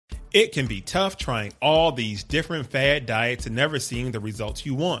It can be tough trying all these different fad diets and never seeing the results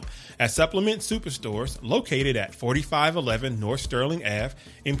you want. At Supplement Superstores, located at 4511 North Sterling Ave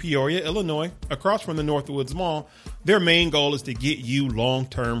in Peoria, Illinois, across from the Northwoods Mall, their main goal is to get you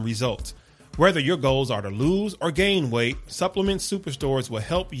long-term results. Whether your goals are to lose or gain weight, Supplement Superstores will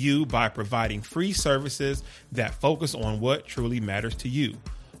help you by providing free services that focus on what truly matters to you.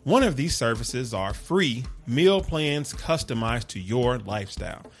 One of these services are free meal plans customized to your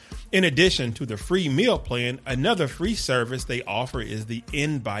lifestyle. In addition to the free meal plan, another free service they offer is the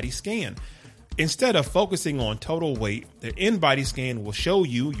InBody Scan. Instead of focusing on total weight, the InBody Scan will show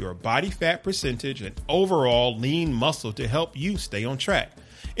you your body fat percentage and overall lean muscle to help you stay on track.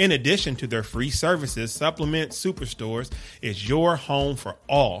 In addition to their free services, Supplement Superstores is your home for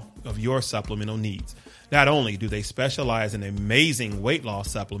all of your supplemental needs. Not only do they specialize in amazing weight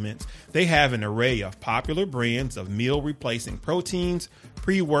loss supplements, they have an array of popular brands of meal replacing proteins,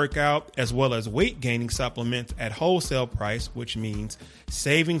 pre-workout, as well as weight gaining supplements at wholesale price, which means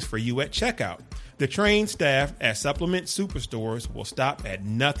savings for you at checkout. The trained staff at Supplement Superstores will stop at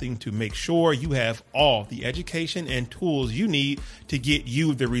nothing to make sure you have all the education and tools you need to get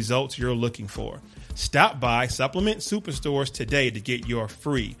you the results you're looking for. Stop by Supplement Superstores today to get your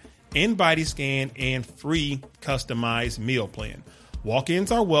free InBody Scan and free customized meal plan.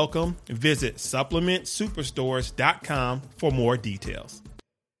 Walk-ins are welcome. Visit supplementsuperstores.com for more details.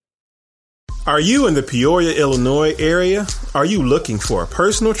 Are you in the Peoria, Illinois area? Are you looking for a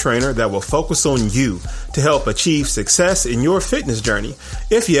personal trainer that will focus on you to help achieve success in your fitness journey?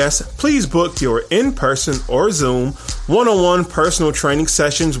 If yes, please book your in-person or Zoom one-on-one personal training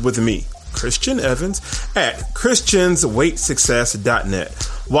sessions with me, Christian Evans, at christiansweightsuccess.net.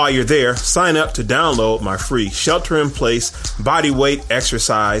 While you're there, sign up to download my free Shelter-in-Place Body Weight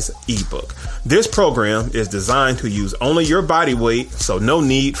Exercise ebook. This program is designed to use only your body weight, so no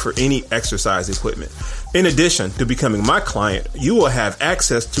need for any exercise equipment. In addition to becoming my client, you will have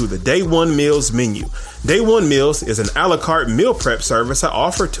access to the Day One Meals menu. Day One Meals is an a la carte meal prep service I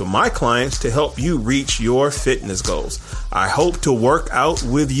offer to my clients to help you reach your fitness goals. I hope to work out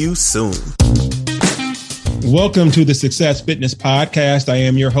with you soon. Welcome to the Success Fitness Podcast. I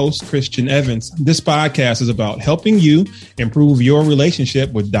am your host, Christian Evans. This podcast is about helping you improve your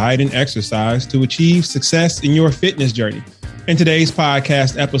relationship with diet and exercise to achieve success in your fitness journey. In today's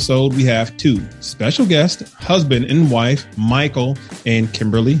podcast episode, we have two special guests, husband and wife, Michael and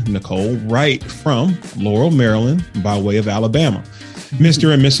Kimberly Nicole Wright from Laurel, Maryland, by way of Alabama.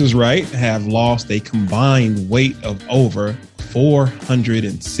 Mr. and Mrs. Wright have lost a combined weight of over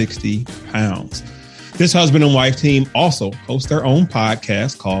 460 pounds. This husband and wife team also host their own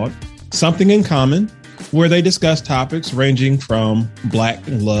podcast called Something in Common, where they discuss topics ranging from Black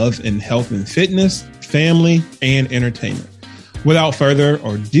love and health and fitness, family, and entertainment. Without further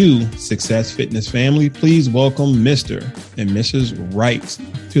ado, Success Fitness family, please welcome Mr. and Mrs. Wright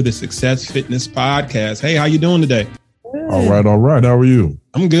to the Success Fitness Podcast. Hey, how you doing today? All right. How are you?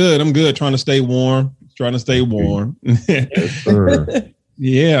 I'm good. Trying to stay warm. Yes, sir.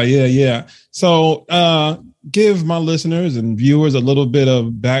 Yeah. So give my listeners and viewers a little bit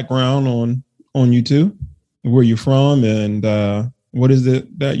of background on you two, where you're from, and what is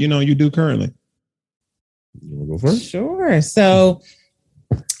it that you do currently. You want to go first? Sure. So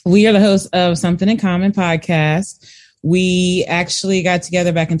we are the hosts of Something in Common podcast. We actually got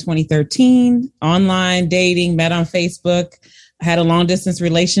together back in 2013, online dating, met on Facebook, had a long distance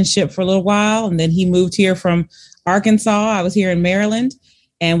relationship for a little while. And then he moved here from Arkansas. I was here in Maryland,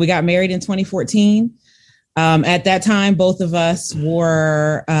 and we got married in 2014. At that time, both of us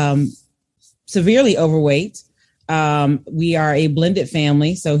were severely overweight. We are a blended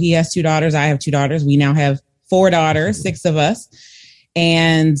family. So he has 2 daughters. I have 2 daughters. We now have 4 daughters, 6 of us.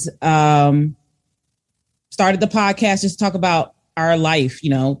 And started the podcast just to talk about our life,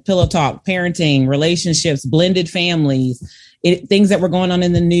 pillow talk, parenting, relationships, blended families, things that were going on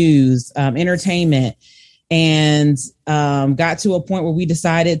in the news, entertainment, and got to a point where we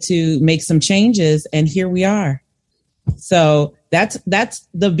decided to make some changes. And here we are. So that's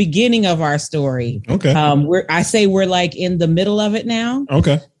the beginning of our story. Okay. We're like in the middle of it now.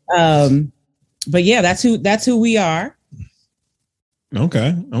 Okay. But yeah, that's who we are.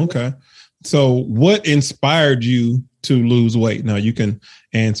 Okay. So what inspired you to lose weight? Now you can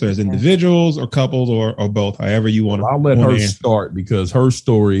answer as individuals or couples or both, however you want to. I'll let her start because her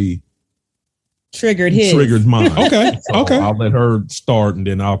story triggered mine. Okay. I'll let her start and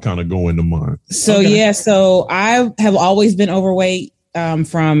then I'll kind of go into mine. So so I have always been overweight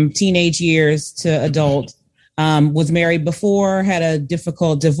from teenage years to adult. Was married before, had a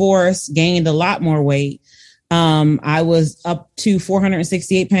difficult divorce, gained a lot more weight. I was up to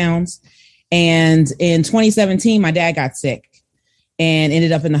 468 pounds. And in 2017, my dad got sick and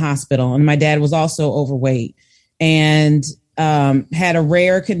ended up in the hospital. And my dad was also overweight and had a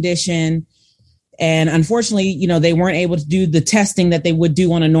rare condition. And unfortunately, you know, they weren't able to do the testing that they would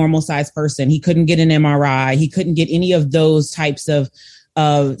do on a normal sized person. He couldn't get an MRI. He couldn't get any of those types of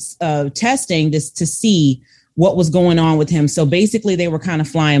testing to see what was going on with him. So basically, they were kind of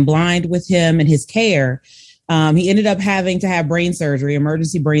flying blind with him and his care. He ended up having to have brain surgery,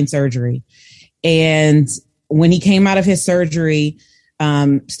 emergency brain surgery. And when he came out of his surgery,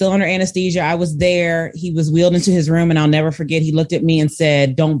 still under anesthesia, I was there. He was wheeled into his room, and I'll never forget. He looked at me and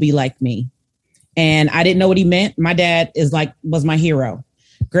said, "Don't be like me." And I didn't know what he meant. My dad was my hero,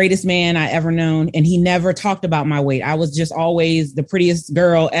 greatest man I ever known. And he never talked about my weight. I was just always the prettiest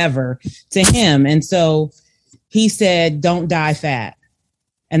girl ever to him. And so he said, "Don't die fat."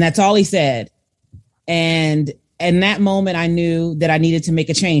 And that's all he said. And in that moment, I knew that I needed to make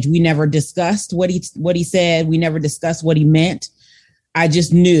a change. We never discussed what he said. We never discussed what he meant. I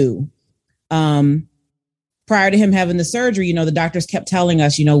just knew. Prior to him having the surgery, you know, the doctors kept telling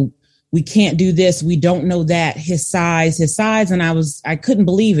us, you know, we can't do this. We don't know that. His size. And I couldn't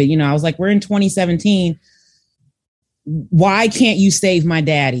believe it. You know, I was like, we're in 2017. Why can't you save my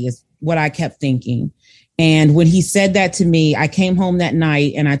daddy is what I kept thinking. And when he said that to me, I came home that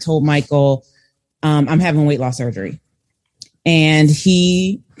night and I told Michael, I'm having weight loss surgery. And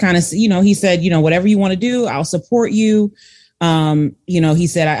he kind of, you know, he said, you know, whatever you want to do, I'll support you. You know, he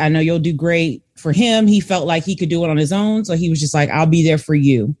said, I know you'll do great. For him, he felt like he could do it on his own. So he was just like, I'll be there for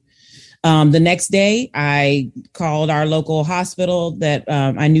you. The next day, I called our local hospital that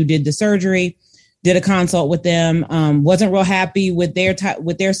I knew did the surgery, did a consult with them, wasn't real happy with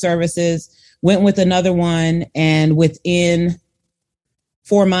their services, went with another one. And within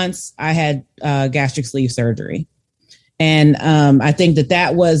 4 months, I had gastric sleeve surgery. And I think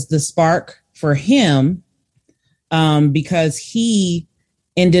that was the spark for him because he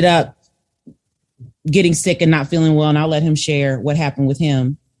ended up getting sick and not feeling well. And I'll let him share what happened with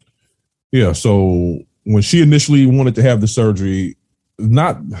him. Yeah. So when she initially wanted to have the surgery,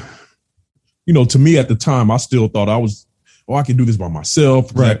 not, you know, to me at the time, I still thought I can do this by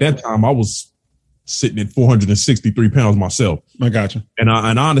myself. Right. At that time, I was sitting at 463 pounds myself. I got you. And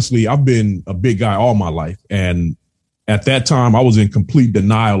honestly, I've been a big guy all my life. And at that time, I was in complete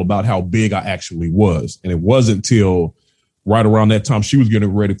denial about how big I actually was. And it wasn't till right around that time she was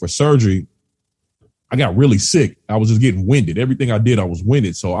getting ready for surgery, I got really sick. I was just getting winded. Everything I did, I was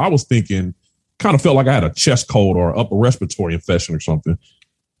winded. So I was thinking, kind of felt like I had a chest cold or upper respiratory infection or something.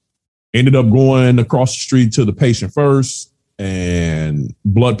 Ended up going across the street to the patient first, and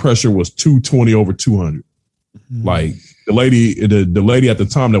blood pressure was 220 over 200. Mm-hmm. Like the lady at the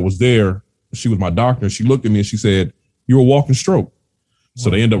time that was there, she was my doctor. She looked at me and she said, "You're a walking stroke." Wow. So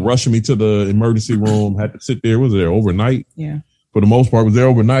they ended up rushing me to the emergency room. Had to sit there. Was there overnight? Yeah. For the most part, was there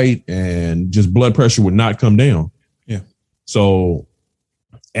overnight, and just blood pressure would not come down. Yeah. So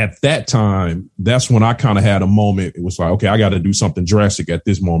at that time, that's when I kind of had a moment. It was like, okay, I got to do something drastic at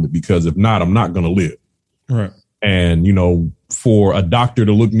this moment, because if not, I'm not going to live. Right. And, you know, for a doctor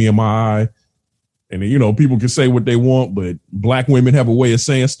to look me in my eye, and, you know, people can say what they want, but Black women have a way of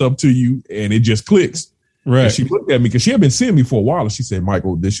saying stuff to you and it just clicks. Right. And she looked at me because she had been seeing me for a while. And she said,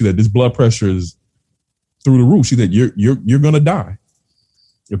 "Michael, this blood pressure is through the roof." She said, you're going to die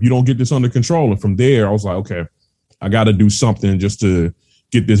if you don't get this under control. And from there, I was like, okay, I got to do something just to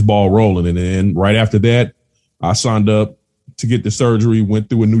get this ball rolling. And then right after that, I signed up to get the surgery, went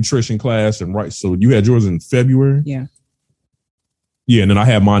through a nutrition class. And right. So you had yours in February? Yeah. Yeah. And then I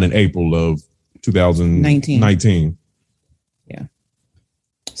had mine in April of 2019. Yeah.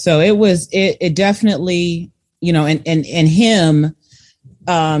 So it definitely, you know, and him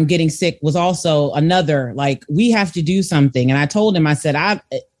getting sick was also another, like, we have to do something. And I told him, I said,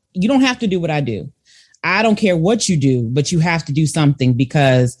 you don't have to do what I do. I don't care what you do, but you have to do something,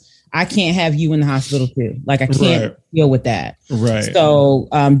 because I can't have you in the hospital too. Like, I can't deal with that. Right. So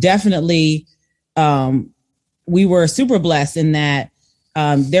definitely we were super blessed in that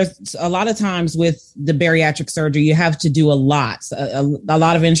there's a lot of times with the bariatric surgery, you have to do a lot. A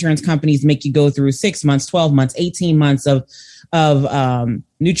lot of insurance companies make you go through 6 months, 12 months, 18 months of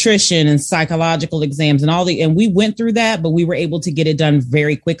nutrition and psychological exams and we went through that, but we were able to get it done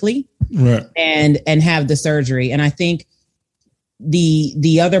very quickly. Right. And have the surgery. And I think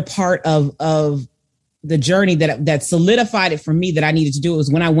the other part of the journey that solidified it for me that I needed to do it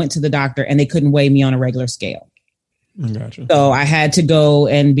was when I went to the doctor and they couldn't weigh me on a regular scale. Gotcha. So I had to go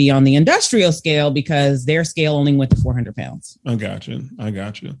and be on the industrial scale because their scale only went to 400 pounds. I got you.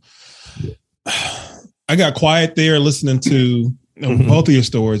 I got quiet there listening to both of your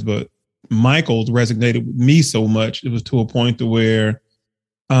stories, but Michael's resonated with me so much. It was to a point to where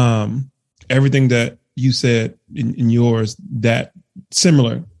everything that you said in yours, that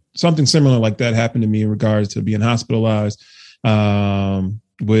something similar like that happened to me in regards to being hospitalized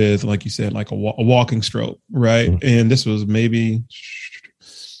with, like you said, like a walking stroke, right? Mm-hmm. And this was maybe,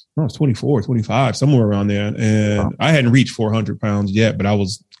 I was 24, 25, somewhere around there. And I hadn't reached 400 pounds yet, but I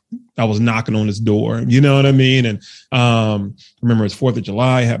was knocking on his door, you know what I mean? And I remember it was 4th of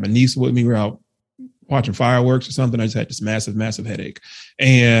July. I had my niece with me. We were out watching fireworks or something. I just had this massive, massive headache.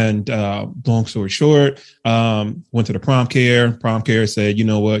 And long story short, went to the prompt care. Prompt care said, you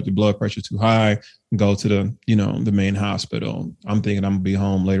know what, your blood pressure's too high. Go to the main hospital. I'm thinking I'm gonna be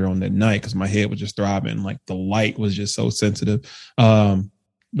home later on that night because my head was just throbbing. Like the light was just so sensitive.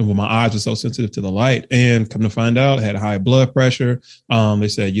 My eyes were so sensitive to the light, and come to find out, I had high blood pressure. They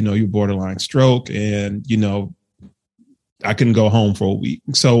said, you borderline stroke, and I couldn't go home for a week.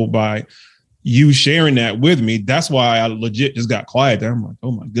 So by you sharing that with me, that's why I legit just got quiet there. I'm like,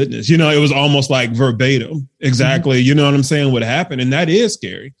 oh my goodness, it was almost like verbatim, exactly. Mm-hmm. You know what I'm saying? What happened, and that is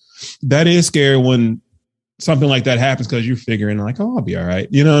scary. That is scary when something like that happens because you're figuring like, oh, I'll be all right.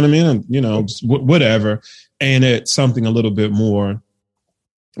 You know what I mean? Just whatever, and it's something a little bit more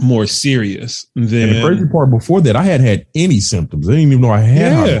serious than. And the crazy part before that, I had any symptoms. I didn't even know I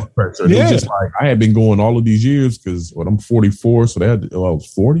had high blood pressure. It was just like I had been going all of these years because I'm 44, so I was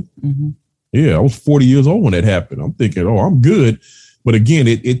 40. Mm-hmm. Yeah, I was 40 years old when that happened. I'm thinking, oh, I'm good. But again,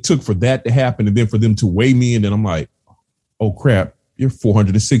 it took for that to happen and then for them to weigh me. And then I'm like, oh, crap, you're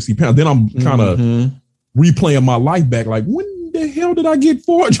 460 pounds. Then I'm kind of replaying my life back. Like, when the hell did I get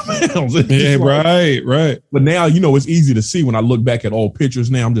 400 pounds? Yeah, like, right. But now, it's easy to see when I look back at old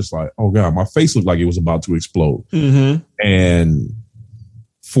pictures now. I'm just like, oh, God, my face looked like it was about to explode. Mm-hmm. And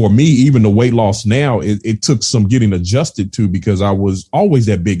for me, even the weight loss now, it took some getting adjusted to because I was always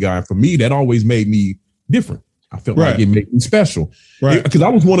that big guy. And for me, that always made me different. I felt like it made me special. Right. Because I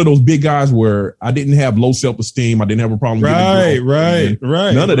was one of those big guys where I didn't have low self-esteem. I didn't have a problem. Right.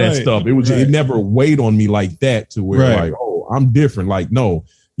 None of that stuff. It was it never weighed on me like that to where like, oh, I'm different. Like, no,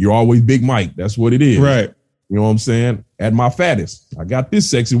 you're always Big Mike. That's what it is. Right. You know what I'm saying? At my fattest, I got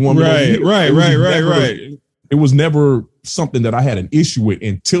this sexy woman. Right. It was never something that I had an issue with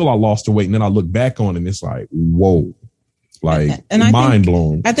until I lost the weight. And then I look back on it and it's like, whoa, like and mind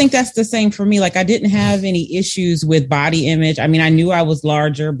blown. I think that's the same for me. Like I didn't have any issues with body image. I mean, I knew I was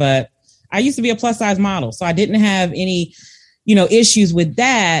larger, but I used to be a plus size model. So I didn't have any, issues with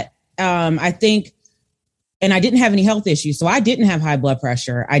that. I think, and I didn't have any health issues. So I didn't have high blood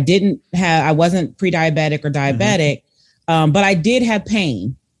pressure. I wasn't pre-diabetic or diabetic, but I did have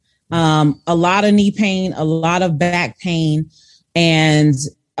pain. A lot of knee pain, a lot of back pain, and,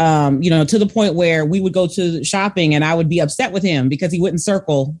 to the point where we would go to shopping and I would be upset with him because he wouldn't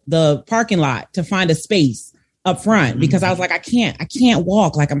circle the parking lot to find a space up front because I was like, I can't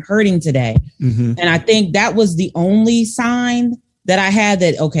walk, like I'm hurting today. Mm-hmm. And I think that was the only sign that I had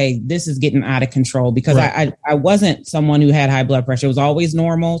that, okay, this is getting out of control because I wasn't someone who had high blood pressure. It was always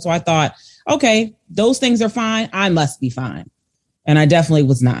normal. So I thought, okay, those things are fine. I must be fine. And I definitely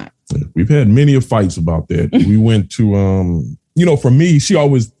was not. We've had many fights about that. We went to, for me, she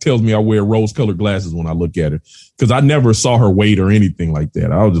always tells me I wear rose-colored glasses when I look at her because I never saw her weight or anything like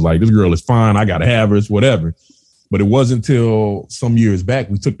that. I was just like, this girl is fine. I got to have her. It's whatever. But it wasn't until some years back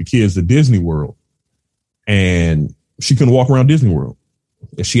we took the kids to Disney World and she couldn't walk around Disney World.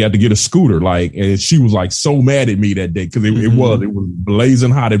 And she had to get a scooter. And she was like so mad at me that day because it was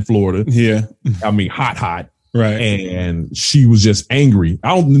blazing hot in Florida. Yeah. I mean, hot. Right. And she was just angry. I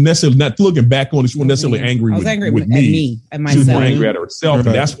don't necessarily, not looking back on it, she wasn't necessarily angry with me. At myself. She was more angry at herself. Right.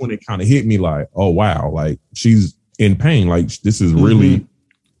 And that's when it kind of hit me like, oh, wow, like she's in pain. Like this is really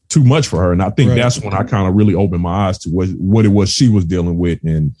too much for her. And I think that's when I kind of really opened my eyes to what it was she was dealing with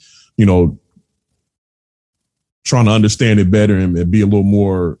and, trying to understand it better and be a little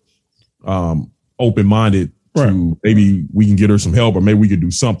more open-minded to maybe we can get her some help or maybe we could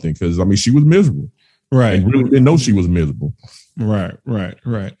do something. Because, I mean, she was miserable. Right. And really didn't know she was miserable. Right.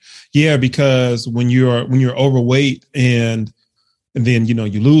 Yeah, because when you're overweight and then,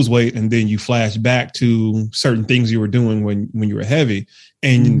 you lose weight and then you flash back to certain things you were doing when you were heavy.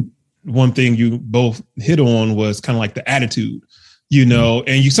 And one thing you both hit on was kind of like the attitude,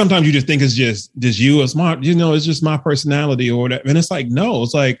 and sometimes you just think it's just you, it's my, it's just my personality or whatever. And it's like, no,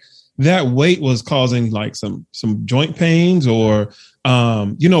 it's like that weight was causing like some joint pains or,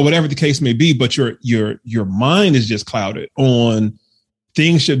 whatever the case may be, but your mind is just clouded on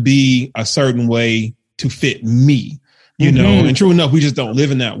things should be a certain way to fit me, and true enough, we just don't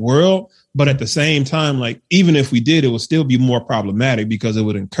live in that world. But at the same time, like, even if we did, it would still be more problematic because it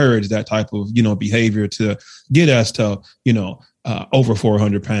would encourage that type of, behavior to get us to, over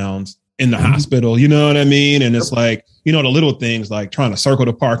 400 pounds in the hospital. You know what I mean? And it's like, the little things like trying to circle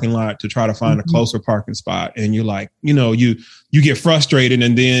the parking lot to try to find a closer parking spot. And you're like, you get frustrated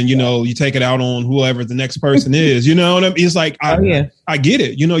and then, you take it out on whoever the next person is, you know what I mean? It's like, I get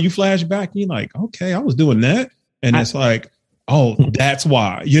it. You flash back and you're like, okay, I was doing that. And it's like, oh, that's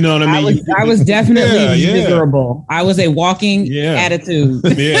why. You know what I mean? I was definitely miserable. I was a walking attitude.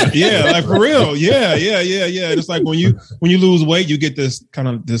 Like for real. Yeah. It's like when you lose weight, you get this kind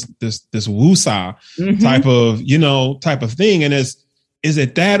of this woosah type of thing. And is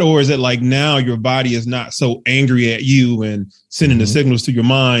it that, or is it like now your body is not so angry at you and sending the signals to your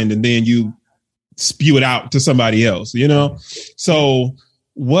mind, and then you spew it out to somebody else? So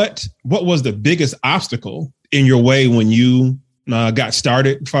what was the biggest obstacle in your way when you got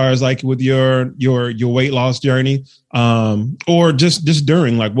started, as far as like with your weight loss journey, or just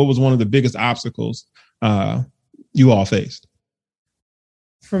during, like, what was one of the biggest obstacles you all faced?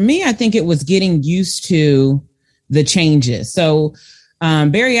 For me, I think it was getting used to the changes. So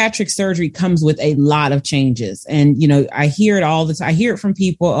bariatric surgery comes with a lot of changes. And, I hear it all the time. I hear it from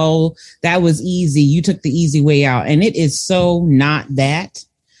people. Oh, that was easy. You took the easy way out. And it is so not that.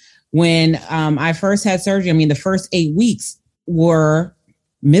 When I first had surgery, the first 8 weeks were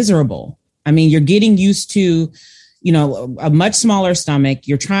miserable. You're getting used to, a much smaller stomach.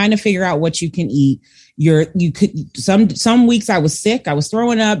 You're trying to figure out what you can eat. Some weeks I was sick. I was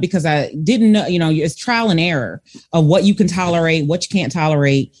throwing up because I didn't know, it's trial and error of what you can tolerate, what you can't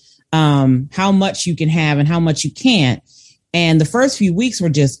tolerate, how much you can have and how much you can't. And the first few weeks were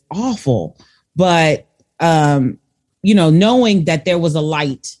just awful. But, knowing that there was a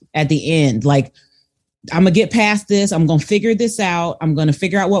light at the end, like, I'm going to get past this. I'm going to figure this out. I'm going to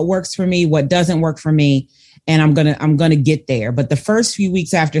figure out what works for me, what doesn't work for me. And I'm going to get there. But the first few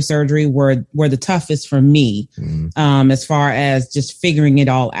weeks after surgery were the toughest for me, as far as just figuring it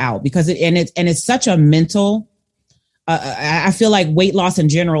all out, because it's such a mental, I feel like weight loss in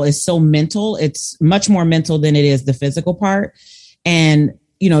general is so mental. It's much more mental than it is the physical part. And,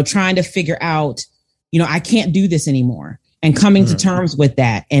 trying to figure out, I can't do this anymore, and coming to terms with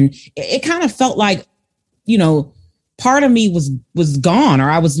that. And it kind of felt like, part of me was gone,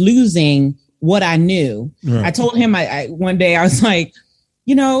 or I was losing what I knew. Right. I told him one day I was like,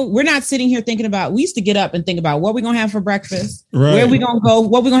 we're not sitting here thinking about, we used to get up and think about what we're going to have for breakfast, where we're going to go,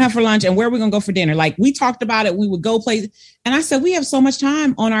 what we're going to have for lunch, and where we're going to go for dinner. Like, we talked about it. We would go play. And I said, we have so much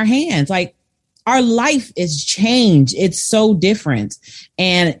time on our hands. Like, our life is changed. It's so different.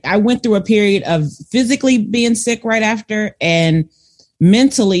 And I went through a period of physically being sick right after, and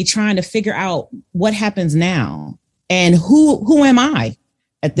mentally trying to figure out what happens now and who am I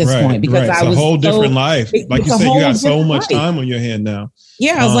at this point, because I was a whole different life. Like you said, you got so much time on your hand now.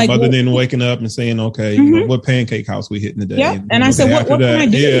 Yeah, I was like, other than waking up and saying, okay, what pancake house we hitting today? Yeah, and I said, what can I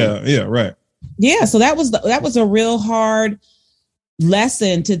do? Yeah, right. Yeah, so that was a real hard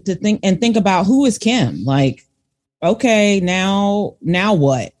lesson to think about, who is Kim? Like, okay, now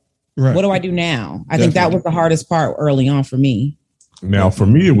what? Right. What do I do now? I think that was the hardest part early on for me. Now, for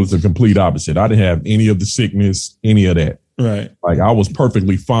me, it was the complete opposite. I didn't have any of the sickness, any of that. Right. Like, I was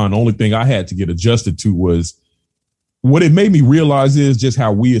perfectly fine. The only thing I had to get adjusted to was, what it made me realize is just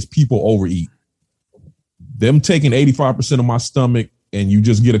how we as people overeat. Them taking 85% of my stomach, and you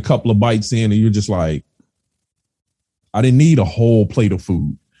just get a couple of bites in and you're just like, I didn't need a whole plate of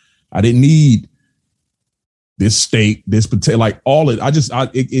food. I didn't need this steak, this potato, like all it.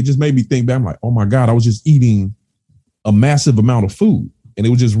 It just made me think back. I'm like, oh my God, I was just eating a massive amount of food. And it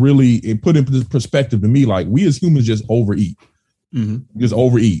was just really, it put into perspective to me, like, we as humans just overeat, just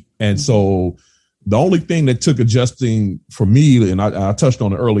overeat. And so the only thing that took adjusting for me, and I touched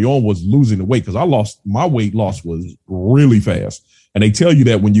on it early on, was losing the weight, because my weight loss was really fast. And they tell you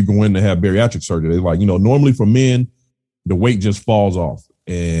that when you go in to have bariatric surgery. They're like, normally for men, the weight just falls off.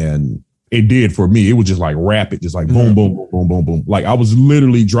 And it did for me. It was just like rapid, just like boom, boom, boom, boom, boom, boom. Like, I was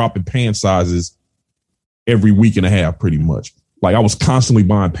literally dropping pant sizes every week and a half, pretty much. Like, I was constantly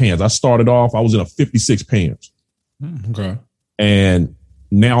buying pants. I started off, I was in a 56 pants. Okay. And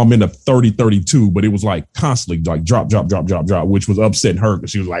now I'm in a 30, 32, but it was like constantly like drop, which was upsetting her,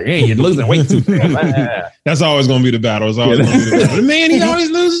 because she was like, hey, you're losing weight too fast. That's always going to be the battle. It's always going to be the battle. Man, he always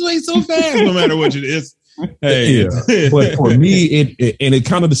loses weight so fast, no matter what it is. Hey. Yeah. But for me, it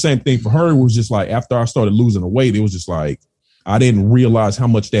kind of the same thing for her. It was just like, after I started losing the weight, it was just like, I didn't realize how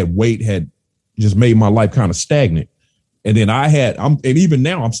much that weight had just made my life kind of stagnant. And then and even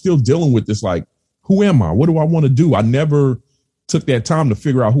now I'm still dealing with this, like, who am I? What do I want to do? I never took that time to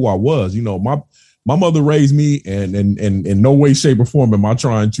figure out who I was. You know, my mother raised me, and in no way, shape, or form am I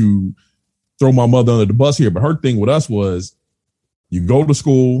trying to throw my mother under the bus here. But her thing with us was, you go to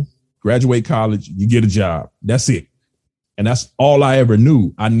school, graduate college, you get a job. That's it. And that's all I ever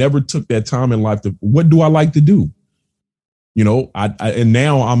knew. I never took that time in life to, what do I like to do? You know, and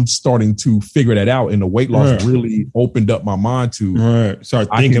now I'm starting to figure that out. And the weight loss really opened up my mind to start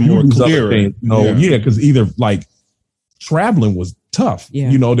thinking more clearer. You know, because either like traveling was tough. Yeah.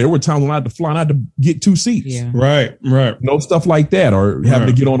 You know, there were times when I had to fly and I had to get 2 seats. Yeah. Right. You know, stuff like that, or having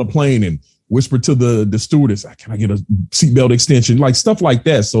to get on a plane and whisper to the stewardess, can I get a seatbelt extension? Like stuff like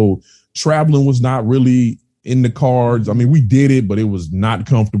that. So traveling was not really in the cards. I mean, we did it, but it was not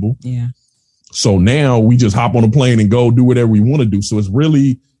comfortable. Yeah. So now we just hop on a plane and go do whatever we want to do. So it's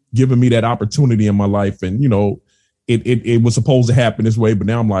really given me that opportunity in my life. And, you know, it was supposed to happen this way, but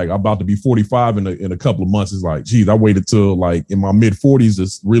now I'm like, I'm about to be 45 in a couple of months. It's like, geez, I waited till like in my mid 40s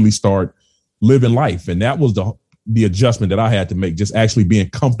to really start living life. And that was the adjustment that I had to make, just actually being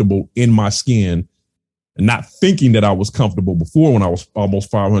comfortable in my skin and not thinking that I was comfortable before when I was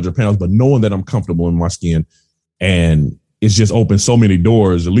almost 500 pounds, but knowing that I'm comfortable in my skin. And it's just opened so many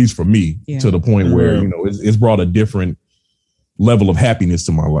doors, at least for me, to the point where, you know, it's brought a different level of happiness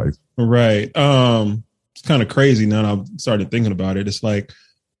to my life. Right. It's kind of crazy now that I've started thinking about it. It's like,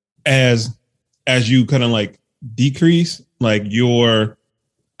 as you kind of like decrease, like your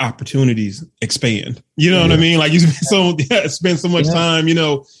opportunities expand. You know what I mean? Like you spend so much time, you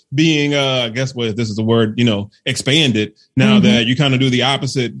know, being, I guess what this is a word, you know, expanded. Now that you kind of do the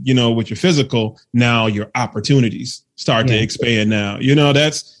opposite, you know, with your physical, now your opportunities start to expand now. You know,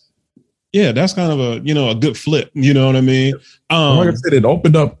 that's kind of a, you know, a good flip. You know what I mean? Like I said, it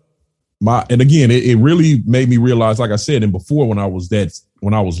opened up and again, it really made me realize, like I said, and before when I was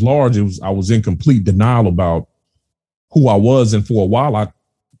large, I was in complete denial about who I was. And for a while, I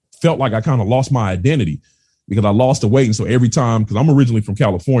felt like I kind of lost my identity because I lost the weight. And so every time, because I'm originally from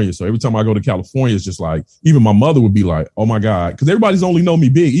California, so every time I go to California, it's just like, even my mother would be like, oh my God, because everybody's only know me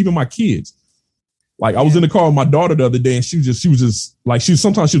big, even my kids. Like I was in the car with my daughter the other day, and she was just like,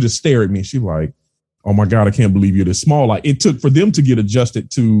 sometimes she'll just stare at me and she's like, oh my God, I can't believe you're this small. Like it took for them to get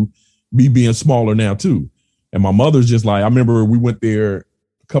adjusted to me being smaller now too. And my mother's just like, I remember we went there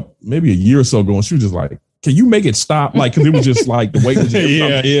maybe a year or so ago, and she was just like, can you make it stop? Like, cause it was just like the weight was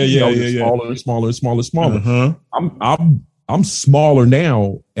just smaller. I'm smaller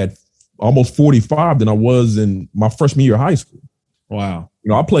now at almost 45 than I was in my freshman year of high school. Wow. You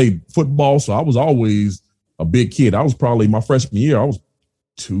know, I played football, so I was always a big kid. I was probably my freshman year, I was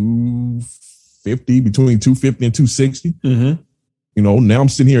 250, between 250 and 260. You know, now I'm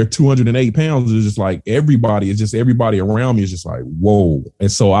sitting here at 208 pounds. It's just like everybody around me is just like, whoa.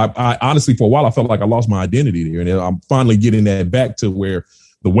 And so I honestly, for a while, I felt like I lost my identity there. And I'm finally getting that back to where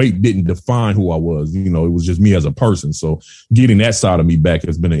the weight didn't define who I was. You know, it was just me as a person. So getting that side of me back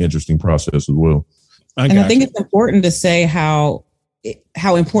has been an interesting process as well. I think it's important to say how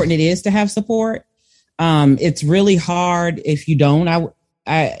important it is to have support. It's really hard if you don't.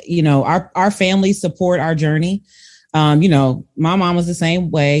 You know, our families support our journey. You know, my mom was the same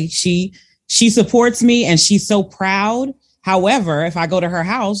way. She supports me and she's so proud. However, if I go to her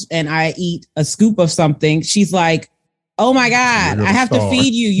house and I eat a scoop of something, she's like, oh my God, I have to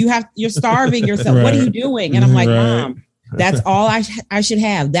feed you. You're starving yourself. What are you doing? And I'm like, Mom, that's all I should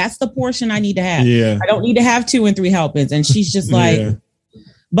have. That's the portion I need to have. Yeah. I don't need to have 2 and 3 helpings. And she's just like,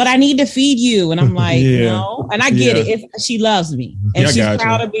 but I need to feed you. And I'm like, no. And I get it. She loves me and she's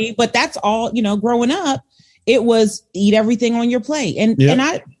proud of me. But that's all, you know, growing up, it was eat everything on your plate. And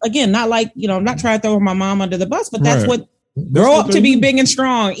I, again, not like, you know, I'm not trying to throw my mom under the bus, but that's what grow up to be big and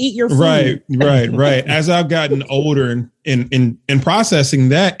strong, eat your food. Right. As I've gotten older and processing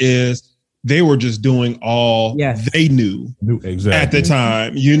that is they were just doing all they knew at the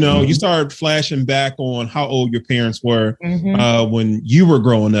time. You know, you start flashing back on how old your parents were when you were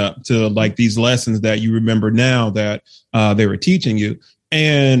growing up to like these lessons that you remember now that they were teaching you.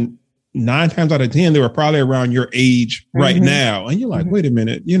 And 9 times out of 10, they were probably around your age right now. And you're like, wait a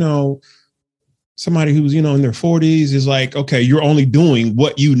minute, you know, somebody who's, you know, in their 40s is like, okay, you're only doing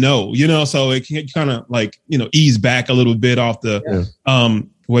what you know, so it can kind of like, you know, ease back a little bit off the,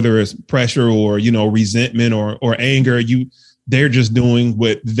 whether it's pressure or, you know, resentment or anger, they're just doing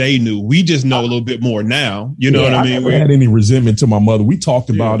what they knew. We just know a little bit more now. You know what I mean? I never had any resentment to my mother. We talked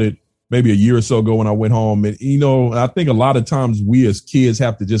about it maybe a year or so ago when I went home. And, you know, I think a lot of times we as kids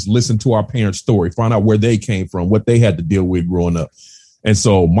have to just listen to our parents' story, find out where they came from, what they had to deal with growing up. And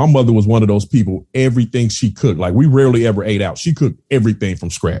so my mother was one of those people, everything she cooked, like we rarely ever ate out. She cooked everything from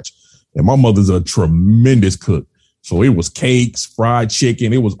scratch. And my mother's a tremendous cook. So it was cakes, fried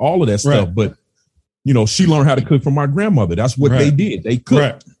chicken. It was all of that stuff. But, you know, she learned how to cook from my grandmother. That's what they did. They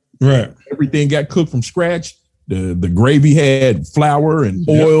cooked. Right. Everything got cooked from scratch. The gravy had flour and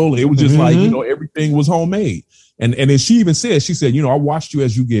oil. It was just like, you know, everything was homemade. And then she even said, you know, I watched you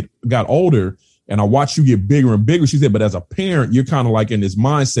as you got older and I watched you get bigger and bigger. She said, but as a parent, you're kind of like in this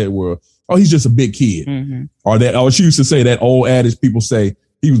mindset where, oh, he's just a big kid. Or she used to say that old adage people say,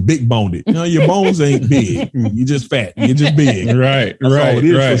 he was big boned. You know, your bones ain't big. You're just fat. You're just big. Right. That's all it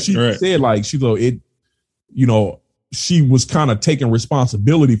is. Right. So she said, like, you know, she was kind of taking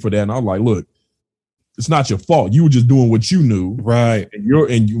responsibility for that. And I was like, look, it's not your fault. You were just doing what you knew. Right.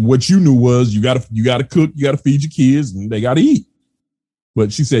 And what you knew was you gotta cook, you gotta feed your kids, and they gotta eat.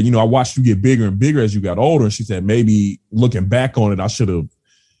 But she said, you know, I watched you get bigger and bigger as you got older. And she said, maybe looking back on it, I should have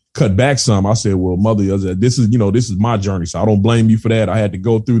cut back some. I said, well, mother, this is my journey. So I don't blame you for that. I had to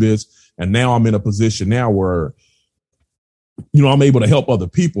go through this. And now I'm in a position now where, you know, I'm able to help other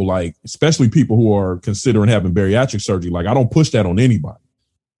people, like especially people who are considering having bariatric surgery. Like I don't push that on anybody.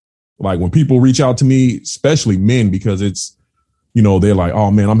 Like when people reach out to me, especially men, because it's, you know, they're like,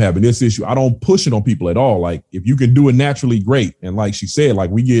 oh man, I'm having this issue. I don't push it on people at all. Like if you can do it naturally, great. And like she said, like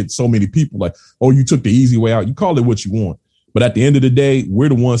we get so many people like, oh, you took the easy way out. You call it what you want. But at the end of the day, we're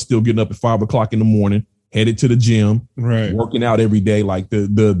the ones still getting up at 5 o'clock in the morning, headed to the gym, working out every day. Like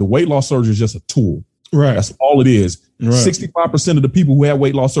the weight loss surgery is just a tool. Right. That's all it is. 65% of the people who have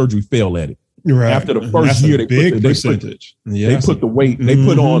weight loss surgery fail at it. Right. After the first year, they put the weight, they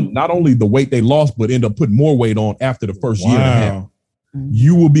put on not only the weight they lost, but end up putting more weight on after the first year and a half.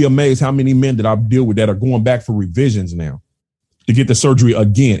 You will be amazed how many men that I've dealt with that are going back for revisions now to get the surgery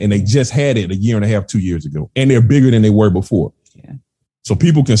again. And they just had it a year and a half, 2 years ago. And they're bigger than they were before. Yeah. So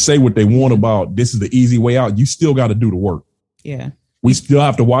people can say what they want about this is the easy way out. You still got to do the work. Yeah. We still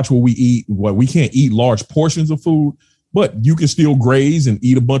have to watch what we eat. Well, we can't eat large portions of food, but you can still graze and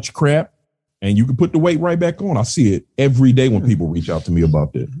eat a bunch of crap. And you can put the weight right back on. I see it every day when people reach out to me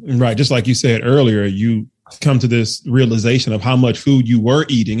about that. Right. Just like you said earlier, you come to this realization of how much food you were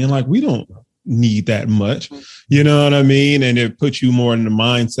eating. And like, we don't need that much, you know what I mean? And it puts you more in the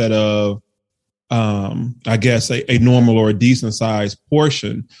mindset of, I guess, a normal or a decent sized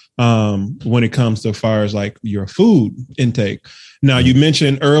portion when it comes to as far as like your food intake. Now, you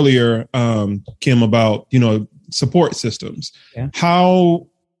mentioned earlier, Kim, about, you know, support systems. Yeah.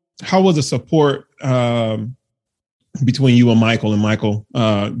 How was the support between you and Michael,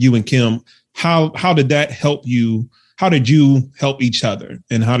 you and Kim? How did that help you? How did you help each other?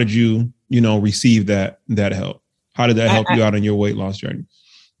 And how did you, you know, receive that help? How did that help you out on your weight loss journey?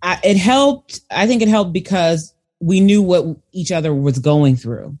 It helped. I think it helped because we knew what each other was going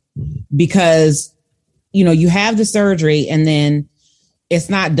through, because, you know, you have the surgery and then it's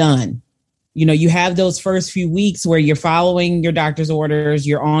not done. You know, you have those first few weeks where you're following your doctor's orders.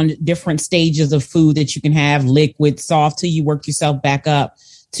 You're on different stages of food that you can have, liquid, soft, till you work yourself back up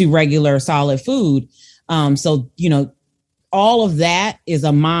to regular solid food. So, you know, all of that is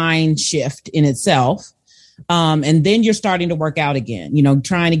a mind shift in itself. And then you're starting to work out again, you know,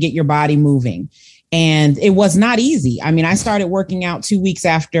 trying to get your body moving. And it was not easy. I mean, I started working out 2 weeks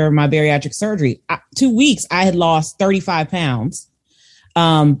after my bariatric surgery. 2 weeks, I had lost 35 pounds.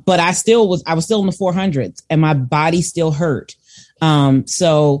 But I was still in the 400s and my body still hurt.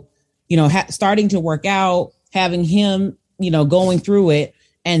 So, you know, starting to work out, having him, you know, going through it.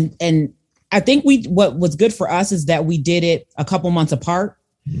 And I think what was good for us is that we did it a couple months apart.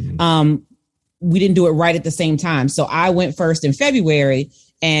 We didn't do it right at the same time. So I went first in February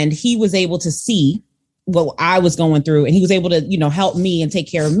and he was able to see what I was going through and he was able to, you know, help me and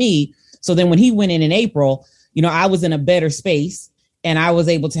take care of me. So then when he went in April, you know, I was in a better space. And I was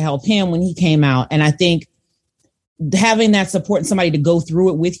able to help him when he came out. And I think having that support and somebody to go through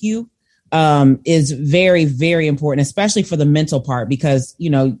it with you is very, very important, especially for the mental part, because, you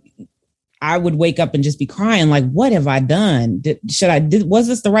know, I would wake up and just be crying like, what have I done? Was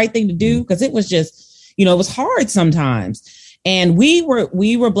this the right thing to do? Because it was just, you know, it was hard sometimes. And we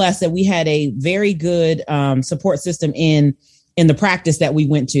were blessed that we had a very good support system in the practice that we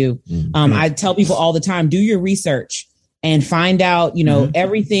went to. I tell people all the time, do your research. And find out, you know,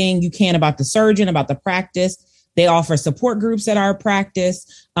 everything you can about the surgeon, about the practice. They offer support groups at our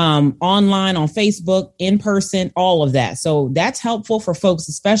practice, online, on Facebook, in person, all of that. So that's helpful for folks,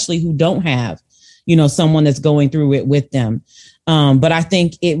 especially who don't have, you know, someone that's going through it with them. But I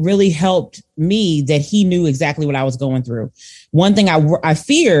think it really helped me that he knew exactly what I was going through. One thing I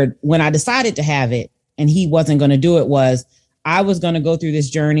feared when I decided to have it and he wasn't going to do it was I was going to go through this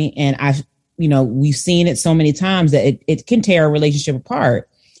journey and you know, we've seen it so many times that it can tear a relationship apart.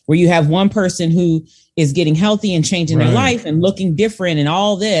 where you have one person who is getting healthy and changing their life and looking different and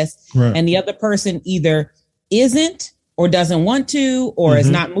all this. Right. And the other person either isn't or doesn't want to, or is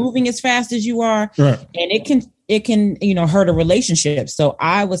not moving as fast as you are. Right. And it can, you know, hurt a relationship. So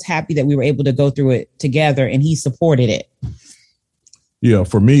I was happy that we were able to go through it together and he supported it. Yeah,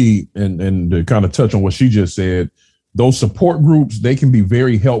 for me, and to kind of touch on what she just said, those support groups, they can be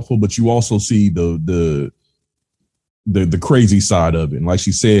very helpful, but you also see the crazy side of it. And like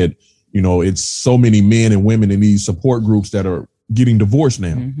she said, you know, it's so many men and women in these support groups that are getting divorced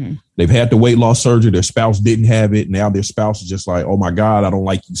now. They've had the weight loss surgery. Their spouse didn't have it. Now their spouse is just like, oh my God, I don't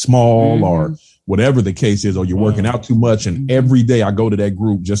like you small or whatever the case is, or you're working out too much. And every day I go to that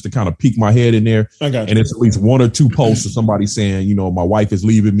group just to kind of peek my head in there. And it's at least one or two posts of somebody saying, you know, my wife is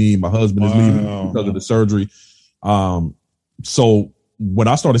leaving me. My husband is leaving me because of the surgery. So when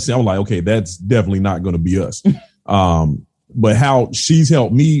I started saying, I'm like, okay, that's definitely not going to be us. But how she's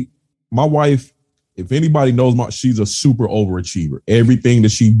helped me, my wife, if anybody knows she's a super overachiever. Everything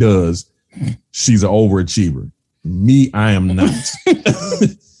that she does, she's an overachiever. Me, I am not.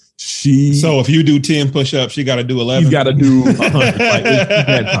 So if you do 10 push-ups, she got to do 11. She's got to do 100. Like, it's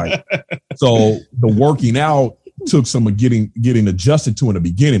that type. So the working out took some of getting adjusted to in the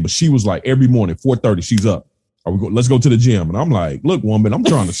beginning, but she was like every morning, 4:30, she's up. Let's go to the gym. And I'm like, look, woman, I'm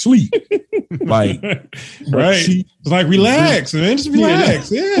trying to sleep. Like, right. It's like, relax, man. Just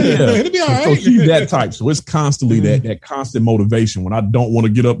relax. Yeah. It'll be all right. So she's that type. So it's constantly that constant motivation when I don't want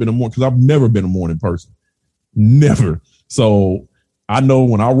to get up in the morning, because I've never been a morning person. Never. So I know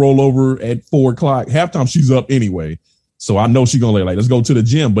when I roll over at 4:00, halftime she's up anyway. So I know she's going to like, let's go to the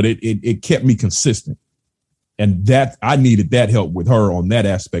gym. But it kept me consistent. And that I needed that help with her on that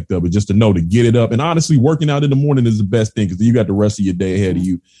aspect of it, just to know to get it up. And honestly, working out in the morning is the best thing, because you got the rest of your day ahead of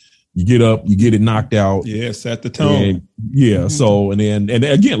you. You get up, you get it knocked out. Yeah, set the tone. And, so, and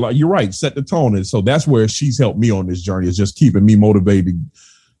again, like you're right, set the tone. And so that's where she's helped me on this journey, is just keeping me motivated,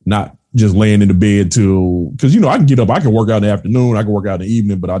 not just laying in the bed because, you know, I can get up, I can work out in the afternoon, I can work out in the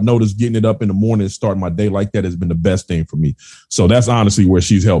evening, but I noticed getting it up in the morning and starting my day like that has been the best thing for me. So that's honestly where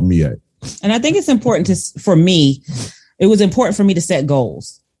she's helped me at. And I think it's important it was important for me to set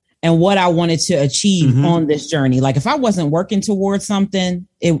goals and what I wanted to achieve on this journey. Like if I wasn't working towards something,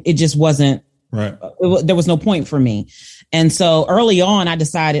 it just wasn't right. There was no point for me. And so early on, I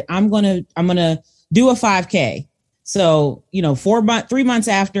decided I'm going to do a 5K. So, you know, 3 months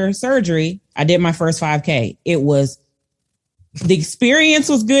after surgery, I did my first 5K. The experience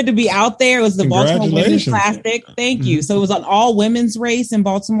was good to be out there. It was the Baltimore Women's Classic. Thank you. So it was an all women's race in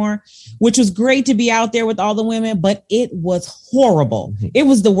Baltimore, which was great to be out there with all the women, but it was horrible. It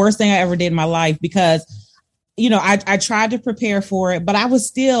was the worst thing I ever did in my life because, you know, I tried to prepare for it, but I was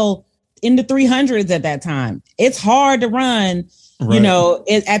still in the 300s at that time. It's hard to run, you know,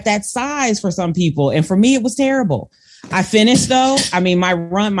 at that size for some people. And for me, it was terrible. I finished though. I mean, my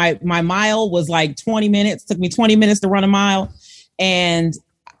mile was like 20 minutes. Took me 20 minutes to run a mile.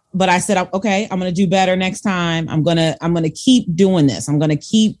 But I said, okay, I'm going to do better next time. I'm going to keep doing this. I'm going to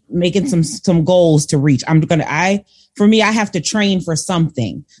keep making some goals to reach. For me, I have to train for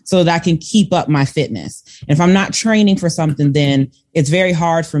something so that I can keep up my fitness. And if I'm not training for something, then it's very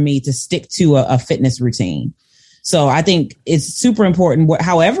hard for me to stick to a fitness routine. So I think it's super important,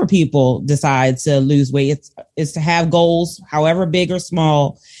 however people decide to lose weight, is to have goals, however big or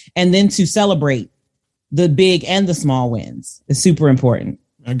small, and then to celebrate the big and the small wins. It's super important.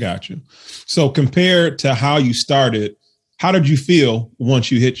 I got you. So compared to how you started, how did you feel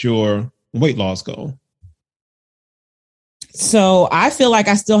once you hit your weight loss goal? So I feel like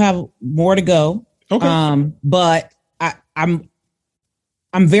I still have more to go. Okay. But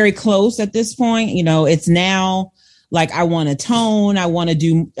I'm very close at this point. You know, it's now like I want to tone. I want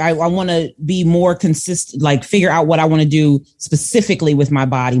to be more consistent, like figure out what I want to do specifically with my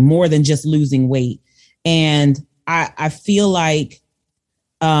body more than just losing weight. And I feel like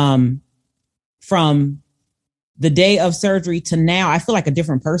from the day of surgery to now, I feel like a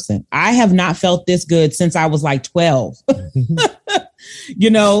different person. I have not felt this good since I was like 12. You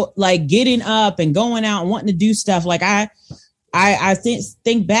know, like getting up and going out and wanting to do stuff. Like I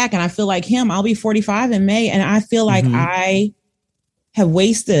think back and I feel like him. I'll be 45 in May, and I feel like I have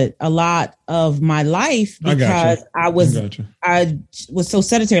wasted a lot of my life because I was so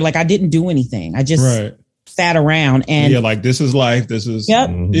sedentary. Like I didn't do anything. I just sat around and like this is life. This is yeah.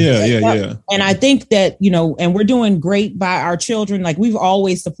 And I think that, you know, and we're doing great by our children. Like we've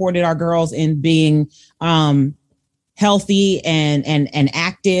always supported our girls in being healthy and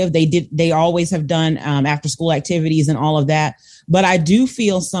active. They always have done after school activities and all of that. But I do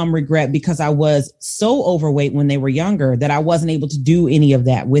feel some regret because I was so overweight when they were younger that I wasn't able to do any of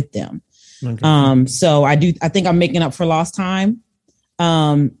that with them. Okay. So I think I'm making up for lost time.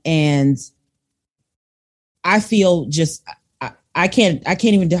 And I feel just, I can't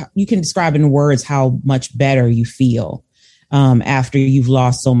even, you can describe in words how much better you feel after you've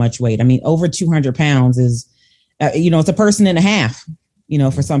lost so much weight. I mean, over 200 pounds is, it's a person and a half,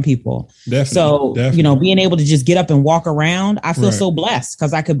 for some people. Definitely. So, being able to just get up and walk around, I feel so blessed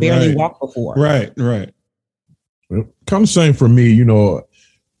because I could barely walk before. Right. Well, kind of same for me,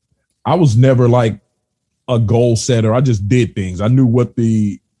 I was never like a goal setter. I just did things. I knew what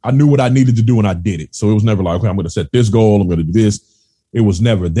I needed to do and I did it. So it was never like, okay, I'm going to set this goal. I'm going to do this. It was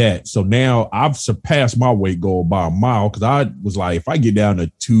never that. So now I've surpassed my weight goal by a mile because I was like, if I get down to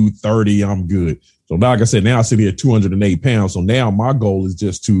 230, I'm good. So now, like I said, now I sit here at 208 pounds. So now my goal is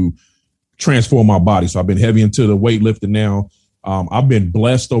just to transform my body. So I've been heavy into the weightlifting now. I've been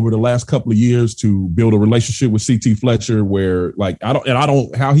blessed over the last couple of years to build a relationship with CT Fletcher where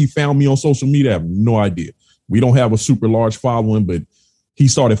how he found me on social media. I have no idea. We don't have a super large following, but he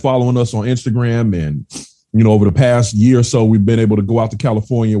started following us on Instagram. And, over the past year or so, we've been able to go out to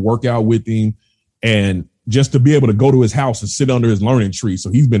California, work out with him, and just to be able to go to his house and sit under his learning tree.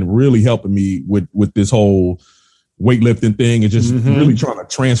 So he's been really helping me with this whole weightlifting thing and just really trying to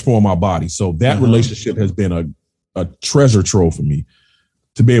transform my body. So that relationship has been a treasure trove for me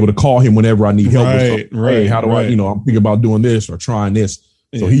to be able to call him whenever I need help. Right. Hey, how do I, I'm thinking about doing this or trying this.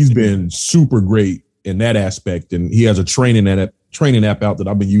 So he's been super great in that aspect. And he has a training app out that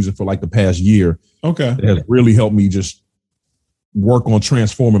I've been using for like the past year. Okay. It has really helped me just work on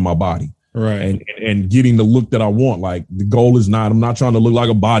transforming my body. Right. And getting the look that I want. Like the goal is I'm not trying to look like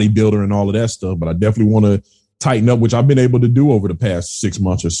a bodybuilder and all of that stuff, but I definitely want to tighten up, which I've been able to do over the past 6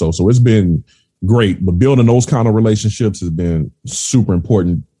 months or so. So it's been great, but building those kind of relationships has been super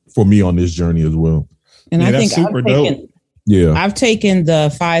important for me on this journey as well. And I think I've taken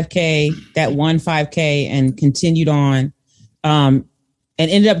the 5K, that 5K and continued on, and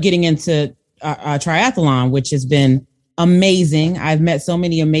ended up getting into a triathlon, which has been amazing. I've met so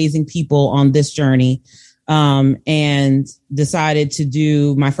many amazing people on this journey, and decided to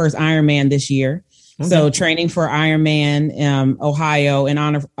do my first Ironman this year. Okay. So training for Ironman, Ohio in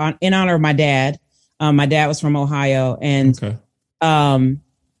honor of my dad. My dad was from Ohio, and that's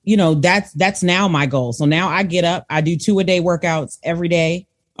now my goal. So now I get up, I do 2-a-day workouts every day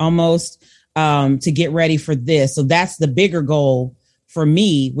almost, to get ready for this. So that's the bigger goal for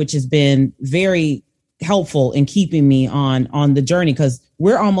me, which has been very helpful in keeping me on the journey, because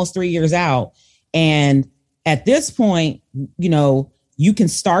we're almost 3 years out. And at this point, you can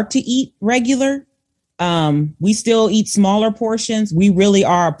start to eat regular. We still eat smaller portions. We really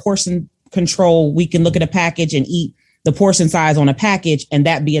are a portion control. We can look at a package and eat the portion size on a package and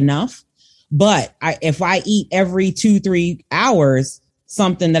that be enough. But if I eat every 2-3 hours,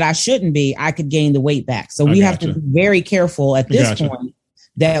 something that I shouldn't be, I could gain the weight back. So we have to be very careful at this point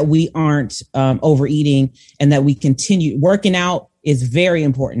that we aren't overeating, and that we continue. Working out is very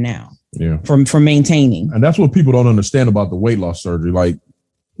important now. Yeah. For maintaining. And that's what people don't understand about the weight loss surgery. Like,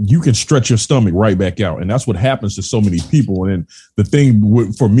 you can stretch your stomach right back out. And that's what happens to so many people. And the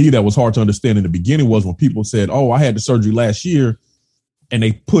thing for me that was hard to understand in the beginning was when people said, oh, I had the surgery last year, and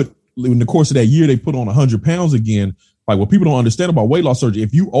they put, in the course of that year, they put on 100 pounds again. Like, what people don't understand about weight loss surgery,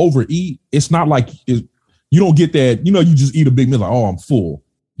 if you overeat, it's not like you don't get that, you just eat a big meal like, oh, I'm full.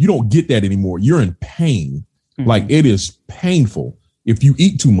 You don't get that anymore. You're in pain. Mm-hmm. Like, it is painful if you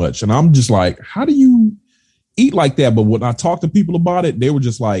eat too much. And I'm just like, how do you eat like that? But when I talk to people about it, they were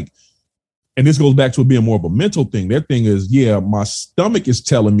just like, and this goes back to it being more of a mental thing. Their thing is, yeah, my stomach is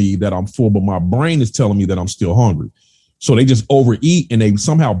telling me that I'm full, but my brain is telling me that I'm still hungry. So they just overeat and they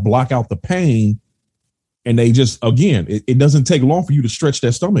somehow block out the pain. And they just, again, it doesn't take long for you to stretch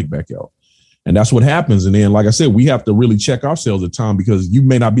that stomach back out. And that's what happens. And then, like I said, we have to really check ourselves at time, because you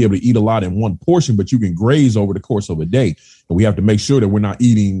may not be able to eat a lot in one portion, but you can graze over the course of a day. And we have to make sure that we're not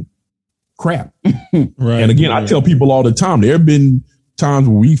eating crap. Right. And again, I tell people all the time, there have been times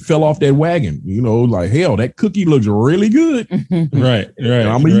when we fell off that wagon, like, hell, that cookie looks really good. Right. And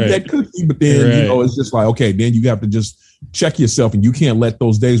I'm going to eat that cookie. But then, it's just like, okay, then you have to just check yourself, and you can't let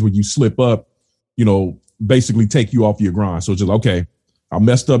those days where you slip up, basically take you off your grind. So it's just, okay, I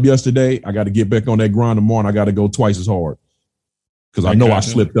messed up yesterday. I got to get back on that grind tomorrow, and I got to go twice as hard, because I know I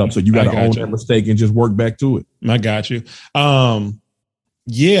slipped up. So you got to own that mistake and just work back to it. I got you.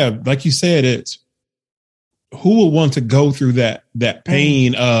 Yeah, like you said, it's who would want to go through that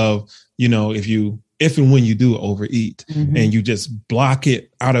pain of, if and when you do overeat, and you just block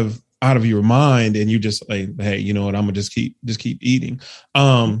it out of out of your mind, and you just like, hey, you know what, I'm gonna just keep eating.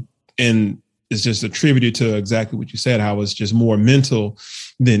 And it's just attributed to exactly what you said, how it's just more mental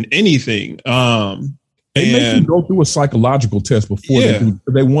than anything. They make you go through a psychological test before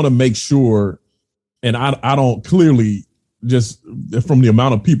they want to make sure. And I don't, clearly, just from the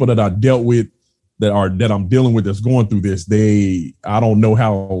amount of people that I dealt with that I'm dealing with that's going through this, I don't know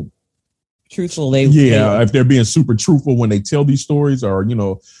how truthful if they're being super truthful when they tell these stories, or, you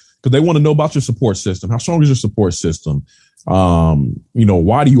know, because they want to know about your support system. How strong is your support system? You know,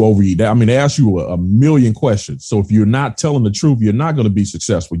 why do you overeat? I mean, they ask you a million questions. So if you're not telling the truth, you're not going to be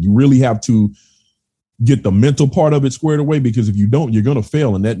successful. You really have to get the mental part of it squared away, because if you don't, you're going to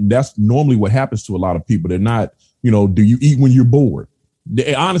fail. And that's normally what happens to a lot of people. They're not, you know, do you eat when you're bored?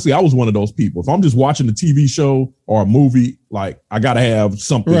 Honestly, I was one of those people. If I'm just watching a TV show or a movie, like, I got to have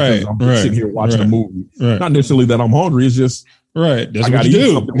something. I'm just sitting here watching a movie. Not necessarily that I'm hungry. It's just, that's what you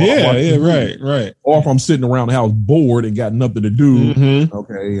do. Right. Or if I'm sitting around the house bored and got nothing to do,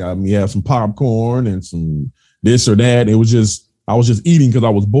 okay, you have some popcorn and some this or that. I was just eating because I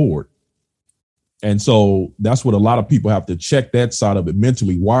was bored. And so that's what a lot of people have to check, that side of it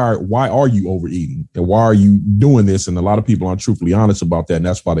mentally. Why are you overeating, and why are you doing this? And a lot of people aren't truthfully honest about that, and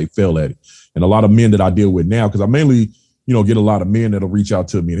that's why they fail at it. And a lot of men that I deal with now, because I mainly, you know, get a lot of men that'll reach out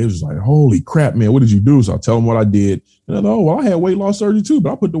to me, and they're just like, holy crap, man, what did you do? So I tell them what I did. And I go, well, I had weight loss surgery too,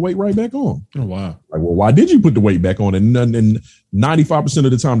 but I put the weight right back on. Oh, wow. Like, well, why did you put the weight back on? And 95% of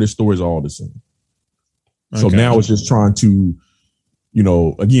the time, their stories are all the same. So now it's just trying to, you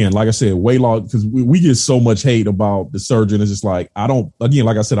know, again, like I said, weight loss, because we get so much hate about the surgery. And it's just like, I don't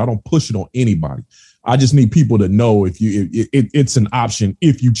push it on anybody. I just need people to know it's an option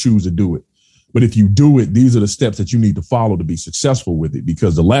if you choose to do it. But if you do it, these are the steps that you need to follow to be successful with it.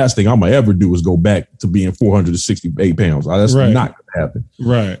 Because the last thing I'm going to ever do is go back to being 468 pounds. That's not going to happen.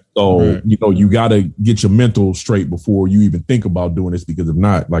 Right. So, you know, you got to get your mental straight before you even think about doing this, because if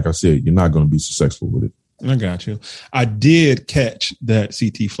not, like I said, you're not going to be successful with it. I got you. I did catch that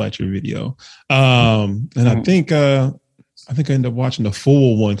CT Fletcher video. And I think I ended up watching the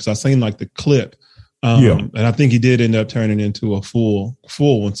full one, because I seen like the clip. And I think he did end up turning into a full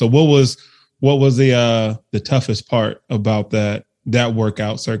one. So what was the toughest part about that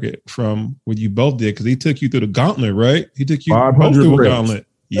workout circuit from what you both did? Because he took you through the gauntlet, right? He took you 500 through reps. a gauntlet.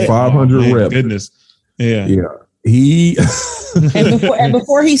 Yeah. 500 reps. Goodness. Yeah. He and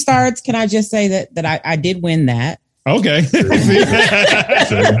before he starts, can I just say that I did win that? Okay.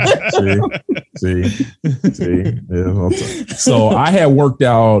 See. Yeah, so I had worked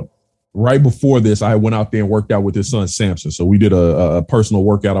out right before this. I went out there and worked out with his son Samson. So we did a personal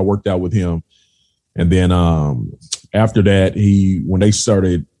workout. I worked out with him, and then after that, when they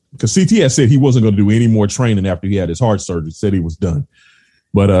started, because CT had said he wasn't going to do any more training after he had his heart surgery. Said he was done,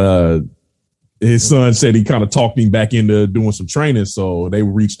 but his son said he kind of talked him back into doing some training. So they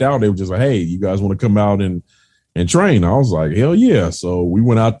reached out. They were just like, hey, you guys want to come out and train? I was like, hell yeah. So we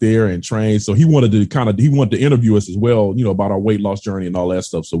went out there and trained. So he wanted to interview us as well, you know, about our weight loss journey and all that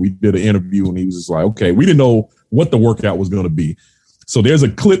stuff. So we did an interview, and he was just like, okay, we didn't know what the workout was going to be. So there's a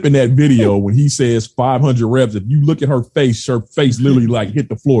clip in that video when he says 500 reps. If you look at her face literally like hit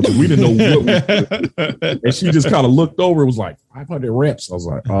the floor, because we didn't know what we were doing. And she just kind of looked over. It was like 500 reps. I was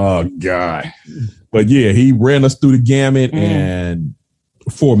like, oh God. But yeah, he ran us through the gamut. And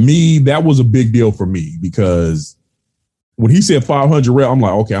for me, that was a big deal for me, because when he said 500 reps, I'm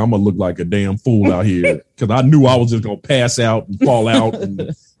like, okay, I'm going to look like a damn fool out here, because I knew I was just going to pass out and fall out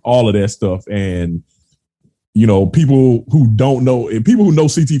and all of that stuff. And you know, people who don't know, and people who know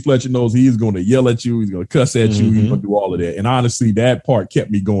CT Fletcher knows he is going to yell at you. He's going to cuss at you. He's going to do all of that. And honestly, that part kept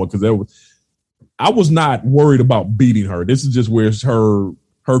me going, because I was not worried about beating her. This is just where it's her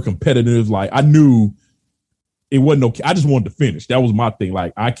competitive. Like, I knew it wasn't okay. I just wanted to finish. That was my thing.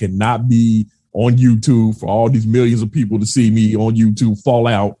 Like, I cannot be on YouTube for all these millions of people to see me on YouTube fall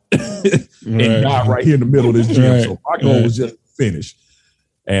out and die right here in the middle of this gym. So my goal was just to finish.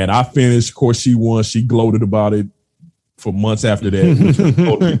 And I finished. Of course, she won. She gloated about it for months after that, which was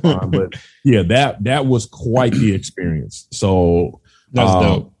totally fine. But yeah, that was quite the experience. So that's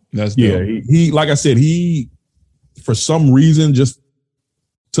dope. That's dope. Yeah, he like I said, he for some reason just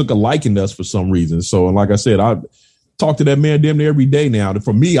took a liking to us for some reason. So, and like I said, I talk to that man damn near every day now.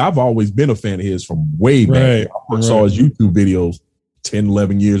 For me, I've always been a fan of his from way back. I saw his YouTube videos 10,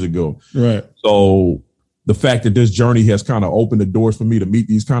 11 years ago. Right. So the fact that this journey has kind of opened the doors for me to meet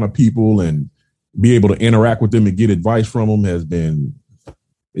these kind of people and be able to interact with them and get advice from them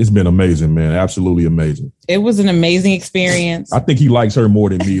it's been amazing, man. Absolutely amazing. It was an amazing experience. I think he likes her more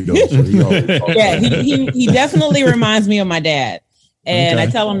than me, though. So he definitely reminds me of my dad. And I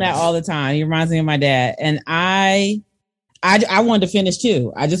tell him that all the time. He reminds me of my dad. And I wanted to finish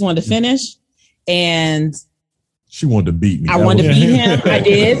too. I just wanted to finish. And she wanted to beat me. I wanted to beat him. I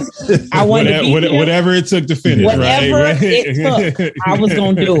did. I wanted to beat him. Whatever it took to finish. Whatever it took, I was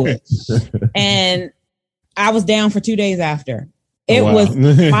going to do it. And I was down for 2 days after. It was,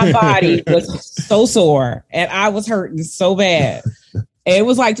 my body was so sore and I was hurting so bad. It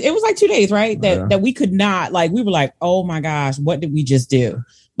was like 2 days, right? That we could not, like, we were like, oh my gosh, what did we just do?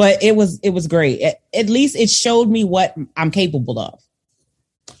 But it was great. At least it showed me what I'm capable of.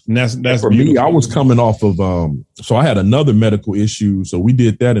 And that's for beautiful. Me. I was coming off of so I had another medical issue. So we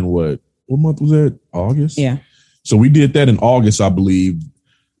did that in what month was that? August. Yeah. So we did that in August, I believe.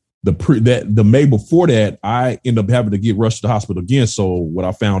 The May before that, I ended up having to get rushed to the hospital again. So what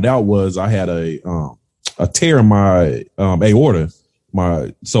I found out was I had a tear in my aorta.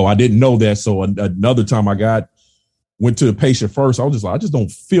 So I didn't know that. So another time went to the patient first. I was just like, I just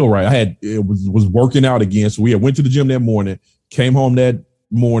don't feel right. Was working out again. So we went to the gym that morning, came home that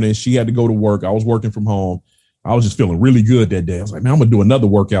morning. She had to go to work. I was working from home. I was just feeling really good that day. I was like, man, I'm gonna do another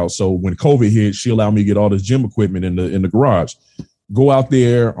workout. So when COVID hit, she allowed me to get all this gym equipment in the garage. Go out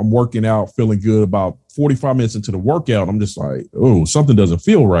there. I'm working out, feeling good. About 45 minutes into the workout, I'm just like, oh, something doesn't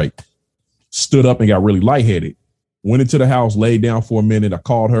feel right. Stood up and got really lightheaded. Went into the house, laid down for a minute. I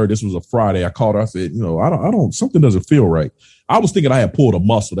called her. This was a Friday. I called her. I said, something doesn't feel right. I was thinking I had pulled a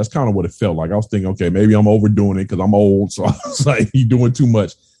muscle. That's kind of what it felt like. I was thinking, okay, maybe I'm overdoing it because I'm old. So I was like, you doing too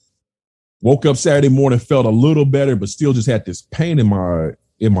much. Woke up Saturday morning, felt a little better, but still just had this pain in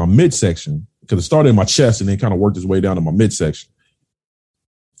my midsection because it started in my chest and then kind of worked its way down to my midsection.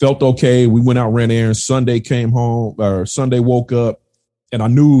 Felt okay. We went out, ran errands. Sunday woke up. And I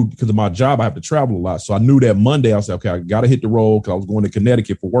knew because of my job, I have to travel a lot. So I knew that Monday, I said, okay, I got to hit the road because I was going to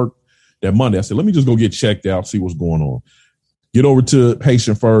Connecticut for work that Monday. I said, let me just go get checked out, see what's going on. Get over to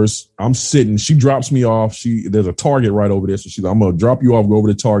patient first. I'm sitting. She drops me off. There's a Target right over there. So she's like, I'm going to drop you off, go over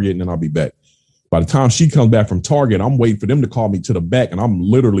to Target, and then I'll be back. By the time she comes back from Target, I'm waiting for them to call me to the back. And I'm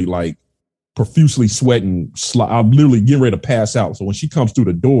literally like profusely sweating. I'm literally getting ready to pass out. So when she comes through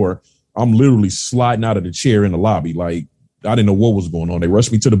the door, I'm literally sliding out of the chair in the lobby. Like, I didn't know what was going on. They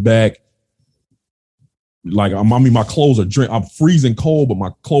rushed me to the back. Like, my clothes are drenched. I'm freezing cold, but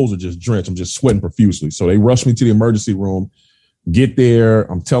my clothes are just drenched. I'm just sweating profusely. So they rushed me to the emergency room. Get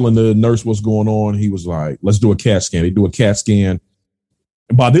there. I'm telling the nurse what's going on. He was like, let's do a CAT scan. They do a CAT scan.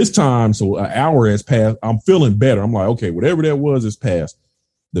 And by this time, so an hour has passed. I'm feeling better. I'm like, okay, whatever that was is passed.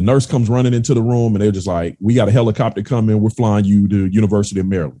 The nurse comes running into the room and they're just like, we got a helicopter coming. We're flying you to University of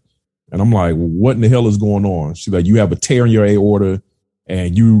Maryland. And I'm like, well, what in the hell is going on? She's like, you have a tear in your aorta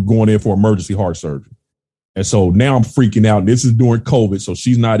and you going in for emergency heart surgery. And so now I'm freaking out. This is during COVID. So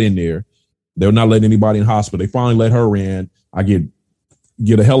she's not in there. They're not letting anybody in hospital. They finally let her in. I get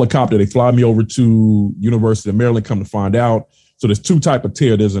a helicopter. They fly me over to University of Maryland, come to find out. So there's two types of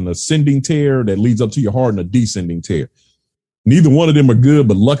tear. There's an ascending tear that leads up to your heart and a descending tear. Neither one of them are good,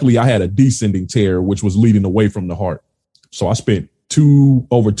 but luckily I had a descending tear, which was leading away from the heart. So I spent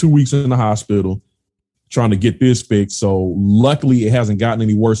over 2 weeks in the hospital trying to get this fixed. So luckily it hasn't gotten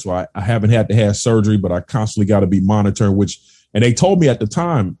any worse. So I haven't had to have surgery, but I constantly got to be monitoring, and they told me at the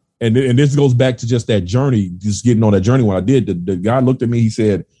time, and this goes back to just that journey, just getting on that journey when I did, the guy looked at me, he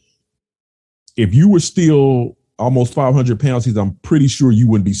said, if you were still almost 500 pounds, I'm pretty sure you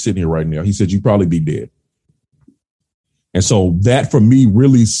wouldn't be sitting here right now. He said, you'd probably be dead. And so that for me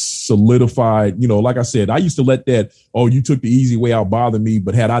really solidified, like I said, I used to let that, oh, you took the easy way out bother me.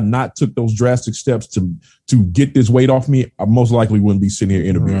 But had I not took those drastic steps to get this weight off me, I most likely wouldn't be sitting here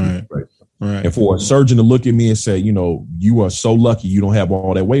interviewing. Right. And for a surgeon to look at me and say, you are so lucky you don't have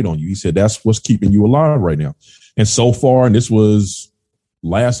all that weight on you. He said, that's what's keeping you alive right now. And so far, and this was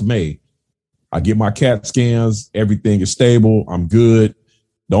last May, I get my CAT scans. Everything is stable. I'm good.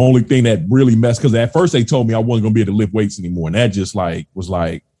 The only thing that really messed, because at first they told me I wasn't going to be able to lift weights anymore. And that just was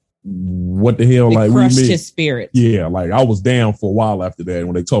like, what the hell? It crushed his spirit. Yeah. Like I was down for a while after that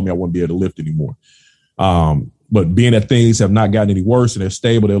when they told me I wouldn't be able to lift anymore. But being that things have not gotten any worse and they're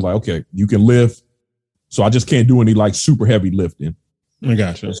stable, they're like, okay, you can lift. So I just can't do any like super heavy lifting. I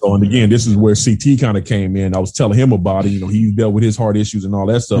gotcha. So, and again, this is where CT kind of came in. I was telling him about it. He dealt with his heart issues and all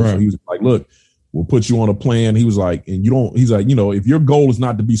that stuff. Right. So he was like, look, we'll put you on a plan. He was like, he's like, if your goal is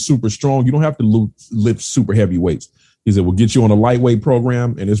not to be super strong, you don't have to lift super heavy weights. He said, we'll get you on a lightweight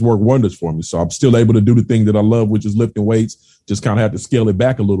program, and it's worked wonders for me. So I'm still able to do the thing that I love, which is lifting weights, just kind of have to scale it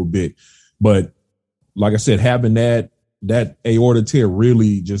back a little bit. But like I said, having that aorta tear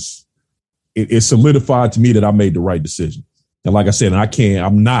really just, it solidified to me that I made the right decision. And like I said,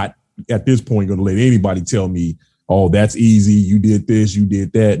 I'm not at this point going to let anybody tell me, oh, that's easy. You did this, you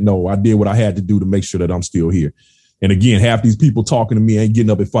did that. No, I did what I had to do to make sure that I'm still here. And again, half these people talking to me ain't getting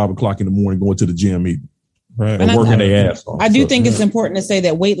up at 5 o'clock in the morning, going to the gym either. Right. And working their ass off. I do think it's important to say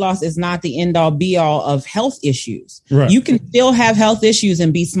that weight loss is not the end all be all of health issues. Right. You can still have health issues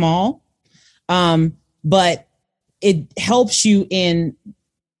and be small. But it helps you in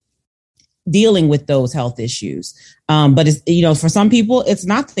dealing with those health issues. But it's, you know, for some people, it's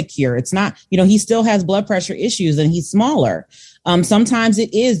not the cure. It's not, you know, he still has blood pressure issues and he's smaller. Sometimes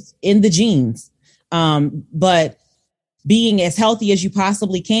it is in the genes. But being as healthy as you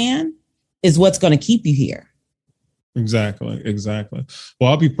possibly can is what's going to keep you here. Exactly. Well,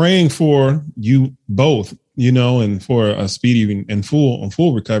 I'll be praying for you both, you know, and for a speedy and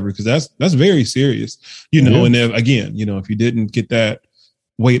full recovery, because that's very serious, you know. And if, again, you know, if you didn't get that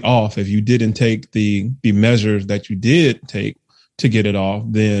weight off, if you didn't take the measures that you did take to get it off,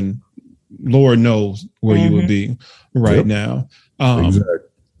 then Lord knows where you would be right now. Exactly.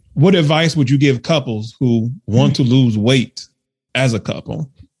 What advice would you give couples who want to lose weight as a couple?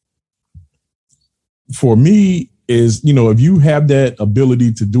 For me, is, you know, if you have that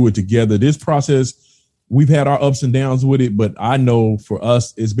ability to do it together, this process, we've had our ups and downs with it, but I know for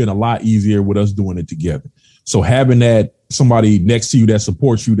us, it's been a lot easier with us doing it together. So having that somebody next to you that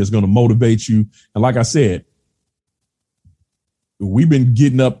supports you, that's going to motivate you. And like I said, we've been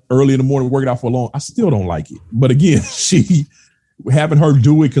getting up early in the morning, working out for long. I still don't like it. But again, having her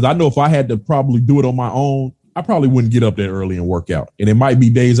do it, because I know if I had to probably do it on my own, I probably wouldn't get up that early and work out. And it might be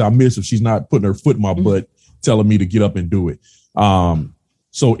days I miss if she's not putting her foot in my butt, telling me to get up and do it.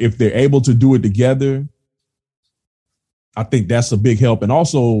 So if they're able to do it together, I think that's a big help. And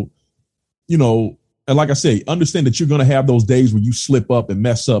also, you know, and like I say, understand that you're going to have those days where you slip up and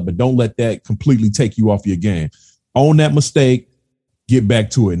mess up, but don't let that completely take you off your game. Own that mistake, get back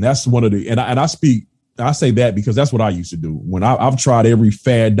to it. And that's one of the, and I say that because that's what I used to do. When I've tried every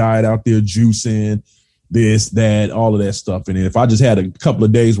fad diet out there, juicing, this, that, all of that stuff. And if I just had a couple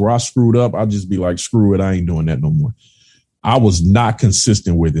of days where I screwed up, I'd just be like, screw it. I ain't doing that no more. I was not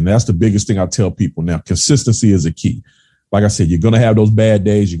consistent with it. And that's the biggest thing I tell people now. Consistency is a key. Like I said, you're going to have those bad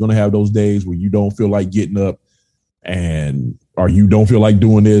days. You're going to have those days where you don't feel like getting up or you don't feel like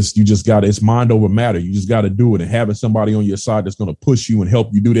doing this. You just got to, it's mind over matter. You just got to do it. And having somebody on your side that's going to push you and help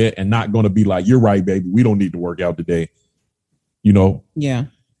you do that and not going to be like, you're right, baby, we don't need to work out today. You know? Yeah.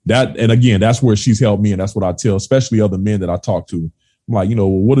 That, and again, that's where she's helped me. And that's what I tell, especially other men that I talk to. I'm like, you know,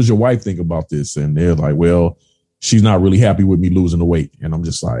 what does your wife think about this? And they're like, well, she's not really happy with me losing the weight. And I'm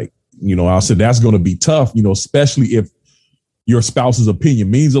just like, you know, I said, that's going to be tough, you know, especially if your spouse's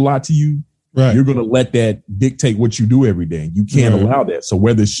opinion means a lot to you. Right. You're going to let that dictate what you do every day. You can't allow that. So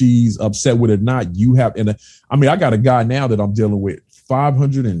whether she's upset with it or not, you have, and I mean, I got a guy now that I'm dealing with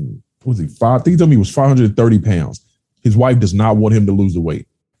 500 and what was he? I think he told me he was 530 pounds. His wife does not want him to lose the weight.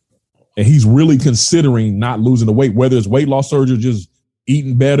 And he's really considering not losing the weight, whether it's weight loss surgery or just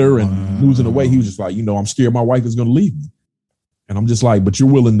eating better and losing the weight. He was just like, you know, I'm scared my wife is going to leave me. And I'm just like, but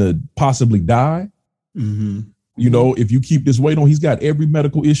you're willing to possibly die? Mm-hmm. You know, if you keep this weight on, he's got every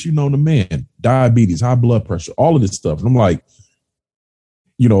medical issue known to man, diabetes, high blood pressure, all of this stuff. And I'm like,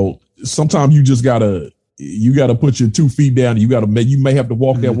 you know, sometimes you just gotta put your 2 feet down. And you may have to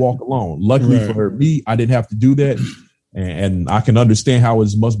walk that walk alone. Luckily for me, I didn't have to do that. And I can understand how it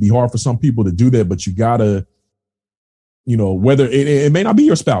must be hard for some people to do that, but you gotta, you know, whether it may not be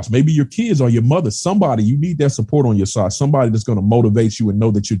your spouse, maybe your kids or your mother, somebody, you need that support on your side, somebody that's going to motivate you and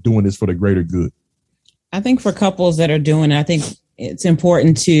know that you're doing this for the greater good. I think for couples that are doing it, I think it's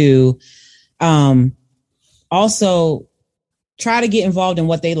important to also try to get involved in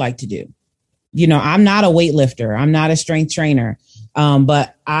what they like to do. You know, I'm not a weightlifter. I'm not a strength trainer,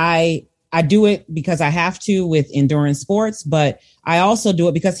 but I do it because I have to with endurance sports, but I also do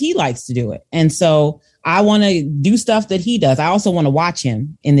it because he likes to do it. And so I want to do stuff that he does. I also want to watch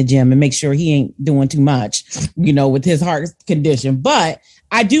him in the gym and make sure he ain't doing too much, you know, with his heart condition. But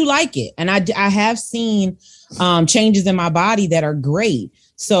I do like it. And I have seen changes in my body that are great.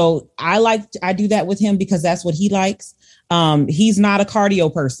 So I do that with him because that's what he likes. He's not a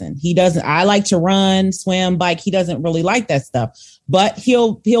cardio person. I like to run, swim, bike. He doesn't really like that stuff, but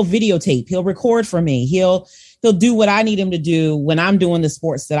he'll videotape, he'll record for me. He'll do what I need him to do when I'm doing the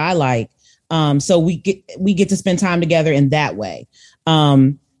sports that I like. So we get to spend time together in that way.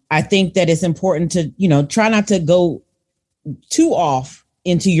 I think that it's important to, you know, try not to go too off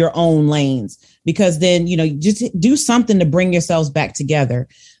into your own lanes, because then, you know, just do something to bring yourselves back together.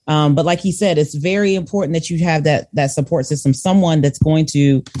 But like he said, it's very important that you have that support system, someone that's going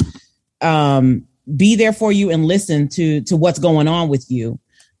to be there for you and listen to what's going on with you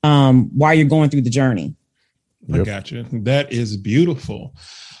while you're going through the journey. I got you. That is beautiful.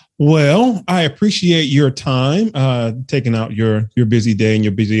 Well, I appreciate your time, taking out your busy day and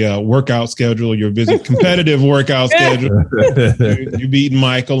your busy workout schedule, your busy competitive workout schedule. You beating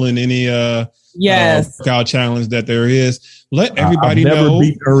Michael in any workout challenge that there is. Let everybody know. I've never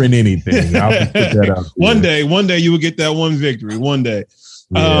beat her in anything. I'll just put that out there. One day you will get that one victory. One day.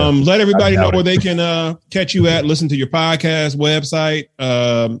 Yeah, let everybody know where they can catch you at, listen to your podcast, website,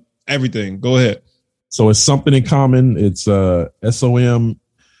 everything. Go ahead. So it's Something in Common. It's SOMETHIN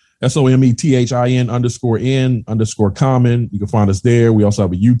 _N_common. You can find us there. We also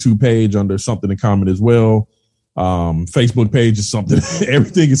have a YouTube page under Something in Common as well. Facebook page is something.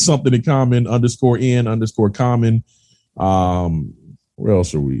 Everything is Something in Common _N_common. Where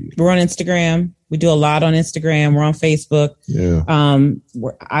else are we? We're on Instagram. We do a lot on Instagram. We're on Facebook. Yeah.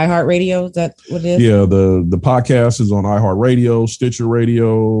 We're iHeartRadio. Is that what it is? Yeah. The podcast is on iHeartRadio, Stitcher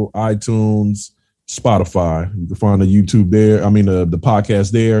Radio, iTunes, Spotify. You can find the YouTube there. The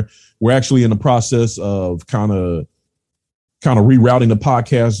podcast there. We're actually in the process of kind of rerouting the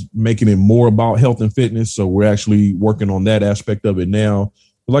podcast, making it more about health and fitness. So we're actually working on that aspect of it now.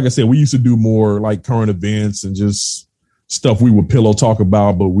 But like I said, we used to do more like current events and just stuff we would pillow talk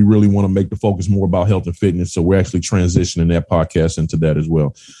about, but we really want to make the focus more about health and fitness. So we're actually transitioning that podcast into that as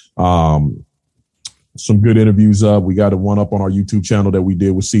well. Some good interviews up. We got one up on our YouTube channel that we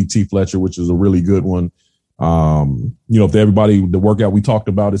did with CT Fletcher, which is a really good one. If everybody, the workout we talked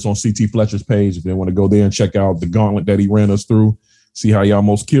about, it's on CT Fletcher's page. If they want to go there and check out the gauntlet that he ran us through, see how he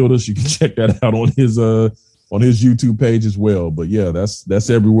almost killed us, you can check that out on his YouTube page as well. But yeah, that's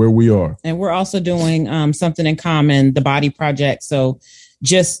everywhere we are. And we're also doing Something in Common, the Body Project. So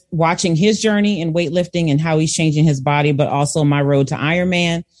just watching his journey in weightlifting and how he's changing his body, but also my road to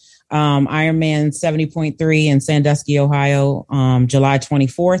Ironman. Ironman 70.3 in Sandusky, Ohio, July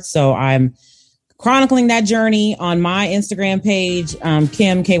 24th. So I'm chronicling that journey on my Instagram page,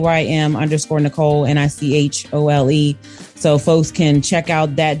 Kim, KYM _Nicole, NICHOLE. So folks can check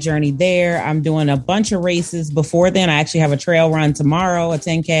out that journey there. I'm doing a bunch of races before then. I actually have a trail run tomorrow, a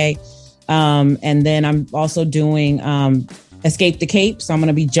 10K. And then I'm also doing Escape the Cape. So I'm going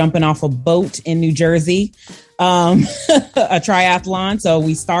to be jumping off a boat in New Jersey. A triathlon. So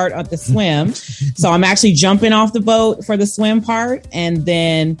we start at the swim. So I'm actually jumping off the boat for the swim part and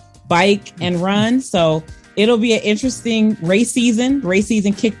then bike and run. So it'll be an interesting race season. Race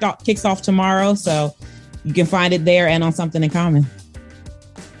season kicks off tomorrow. So you can find it there and on Something in Common.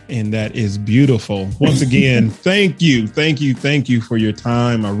 And that is beautiful. Once again, thank you for your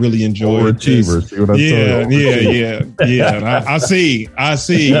time. I really enjoyed this. Yeah. I see.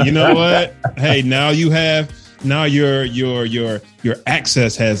 You know what? Hey, now your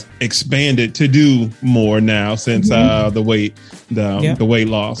access has expanded to do more now since the weight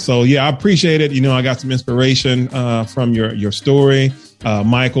loss. So yeah, I appreciate it. I got some inspiration from your story.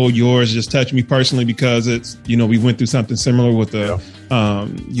 Michael, yours just touched me personally because it's, we went through something similar with the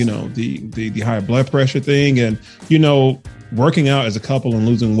high blood pressure thing, and working out as a couple and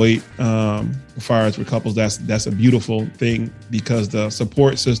losing weight, as far as for couples, that's a beautiful thing because the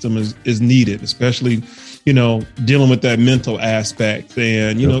support system is needed, especially, dealing with that mental aspect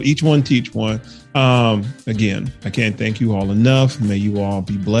and, each one teach one. Again, I can't thank you all enough. May you all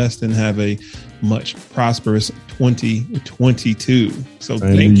be blessed and have a much prosperous 2022. So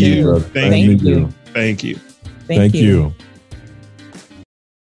thank you. Thank you. Thank you. Thank you.